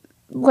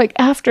like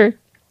after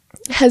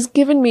has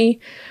given me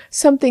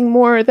something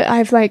more that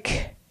I've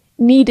like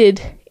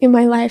needed in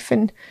my life,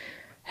 and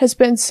has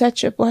been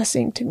such a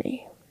blessing to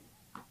me.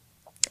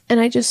 And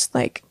I just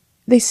like,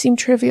 they seem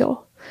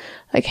trivial.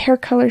 Like hair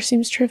color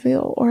seems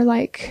trivial, or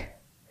like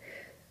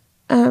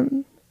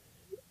the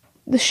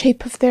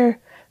shape of their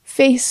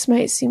face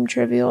might seem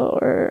trivial,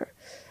 or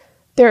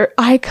their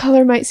eye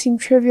color might seem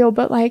trivial,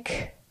 but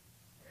like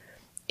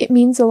it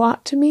means a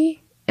lot to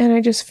me. And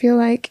I just feel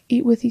like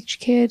with each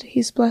kid,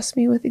 he's blessed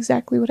me with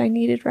exactly what I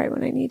needed right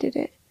when I needed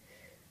it.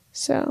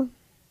 So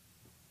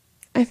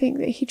I think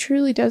that he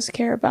truly does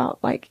care about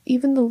like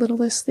even the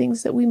littlest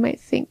things that we might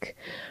think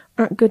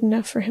aren't good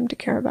enough for him to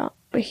care about,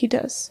 but he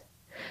does,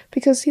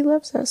 because he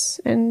loves us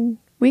and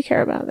we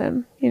care about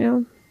them, you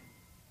know.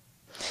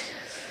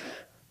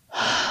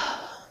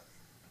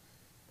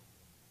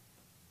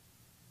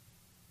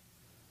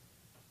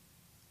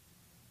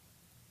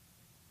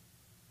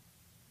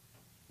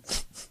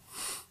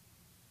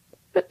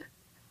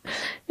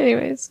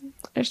 Anyways,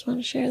 I just want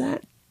to share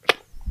that.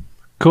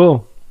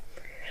 Cool.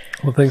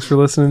 Well, thanks for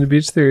listening to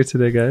Beach Theory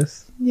today,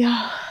 guys.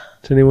 Yeah.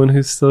 To anyone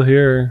who's still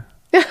here,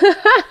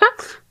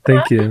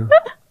 thank you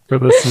for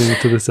listening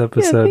to this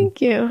episode. Yeah,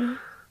 thank you.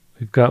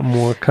 We've got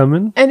more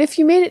coming. And if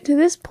you made it to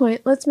this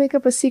point, let's make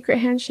up a secret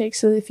handshake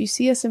so that if you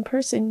see us in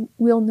person,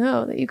 we'll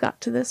know that you got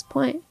to this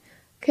point.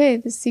 Okay,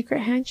 the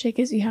secret handshake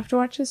is, you have to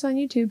watch this on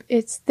YouTube.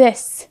 It's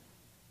this.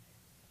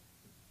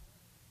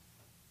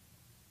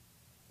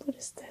 What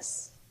is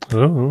this?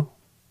 Oh.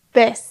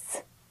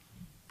 This.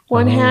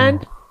 One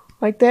hand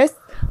like this,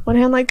 one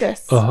hand like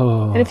this.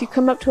 Oh. And if you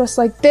come up to us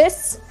like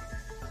this,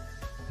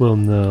 we'll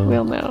know.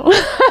 We'll know.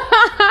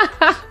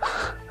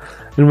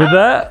 And with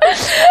that,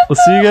 we'll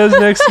see you guys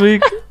next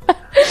week.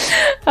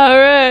 All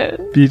right.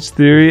 Beach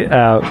Theory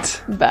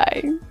out.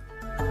 Bye.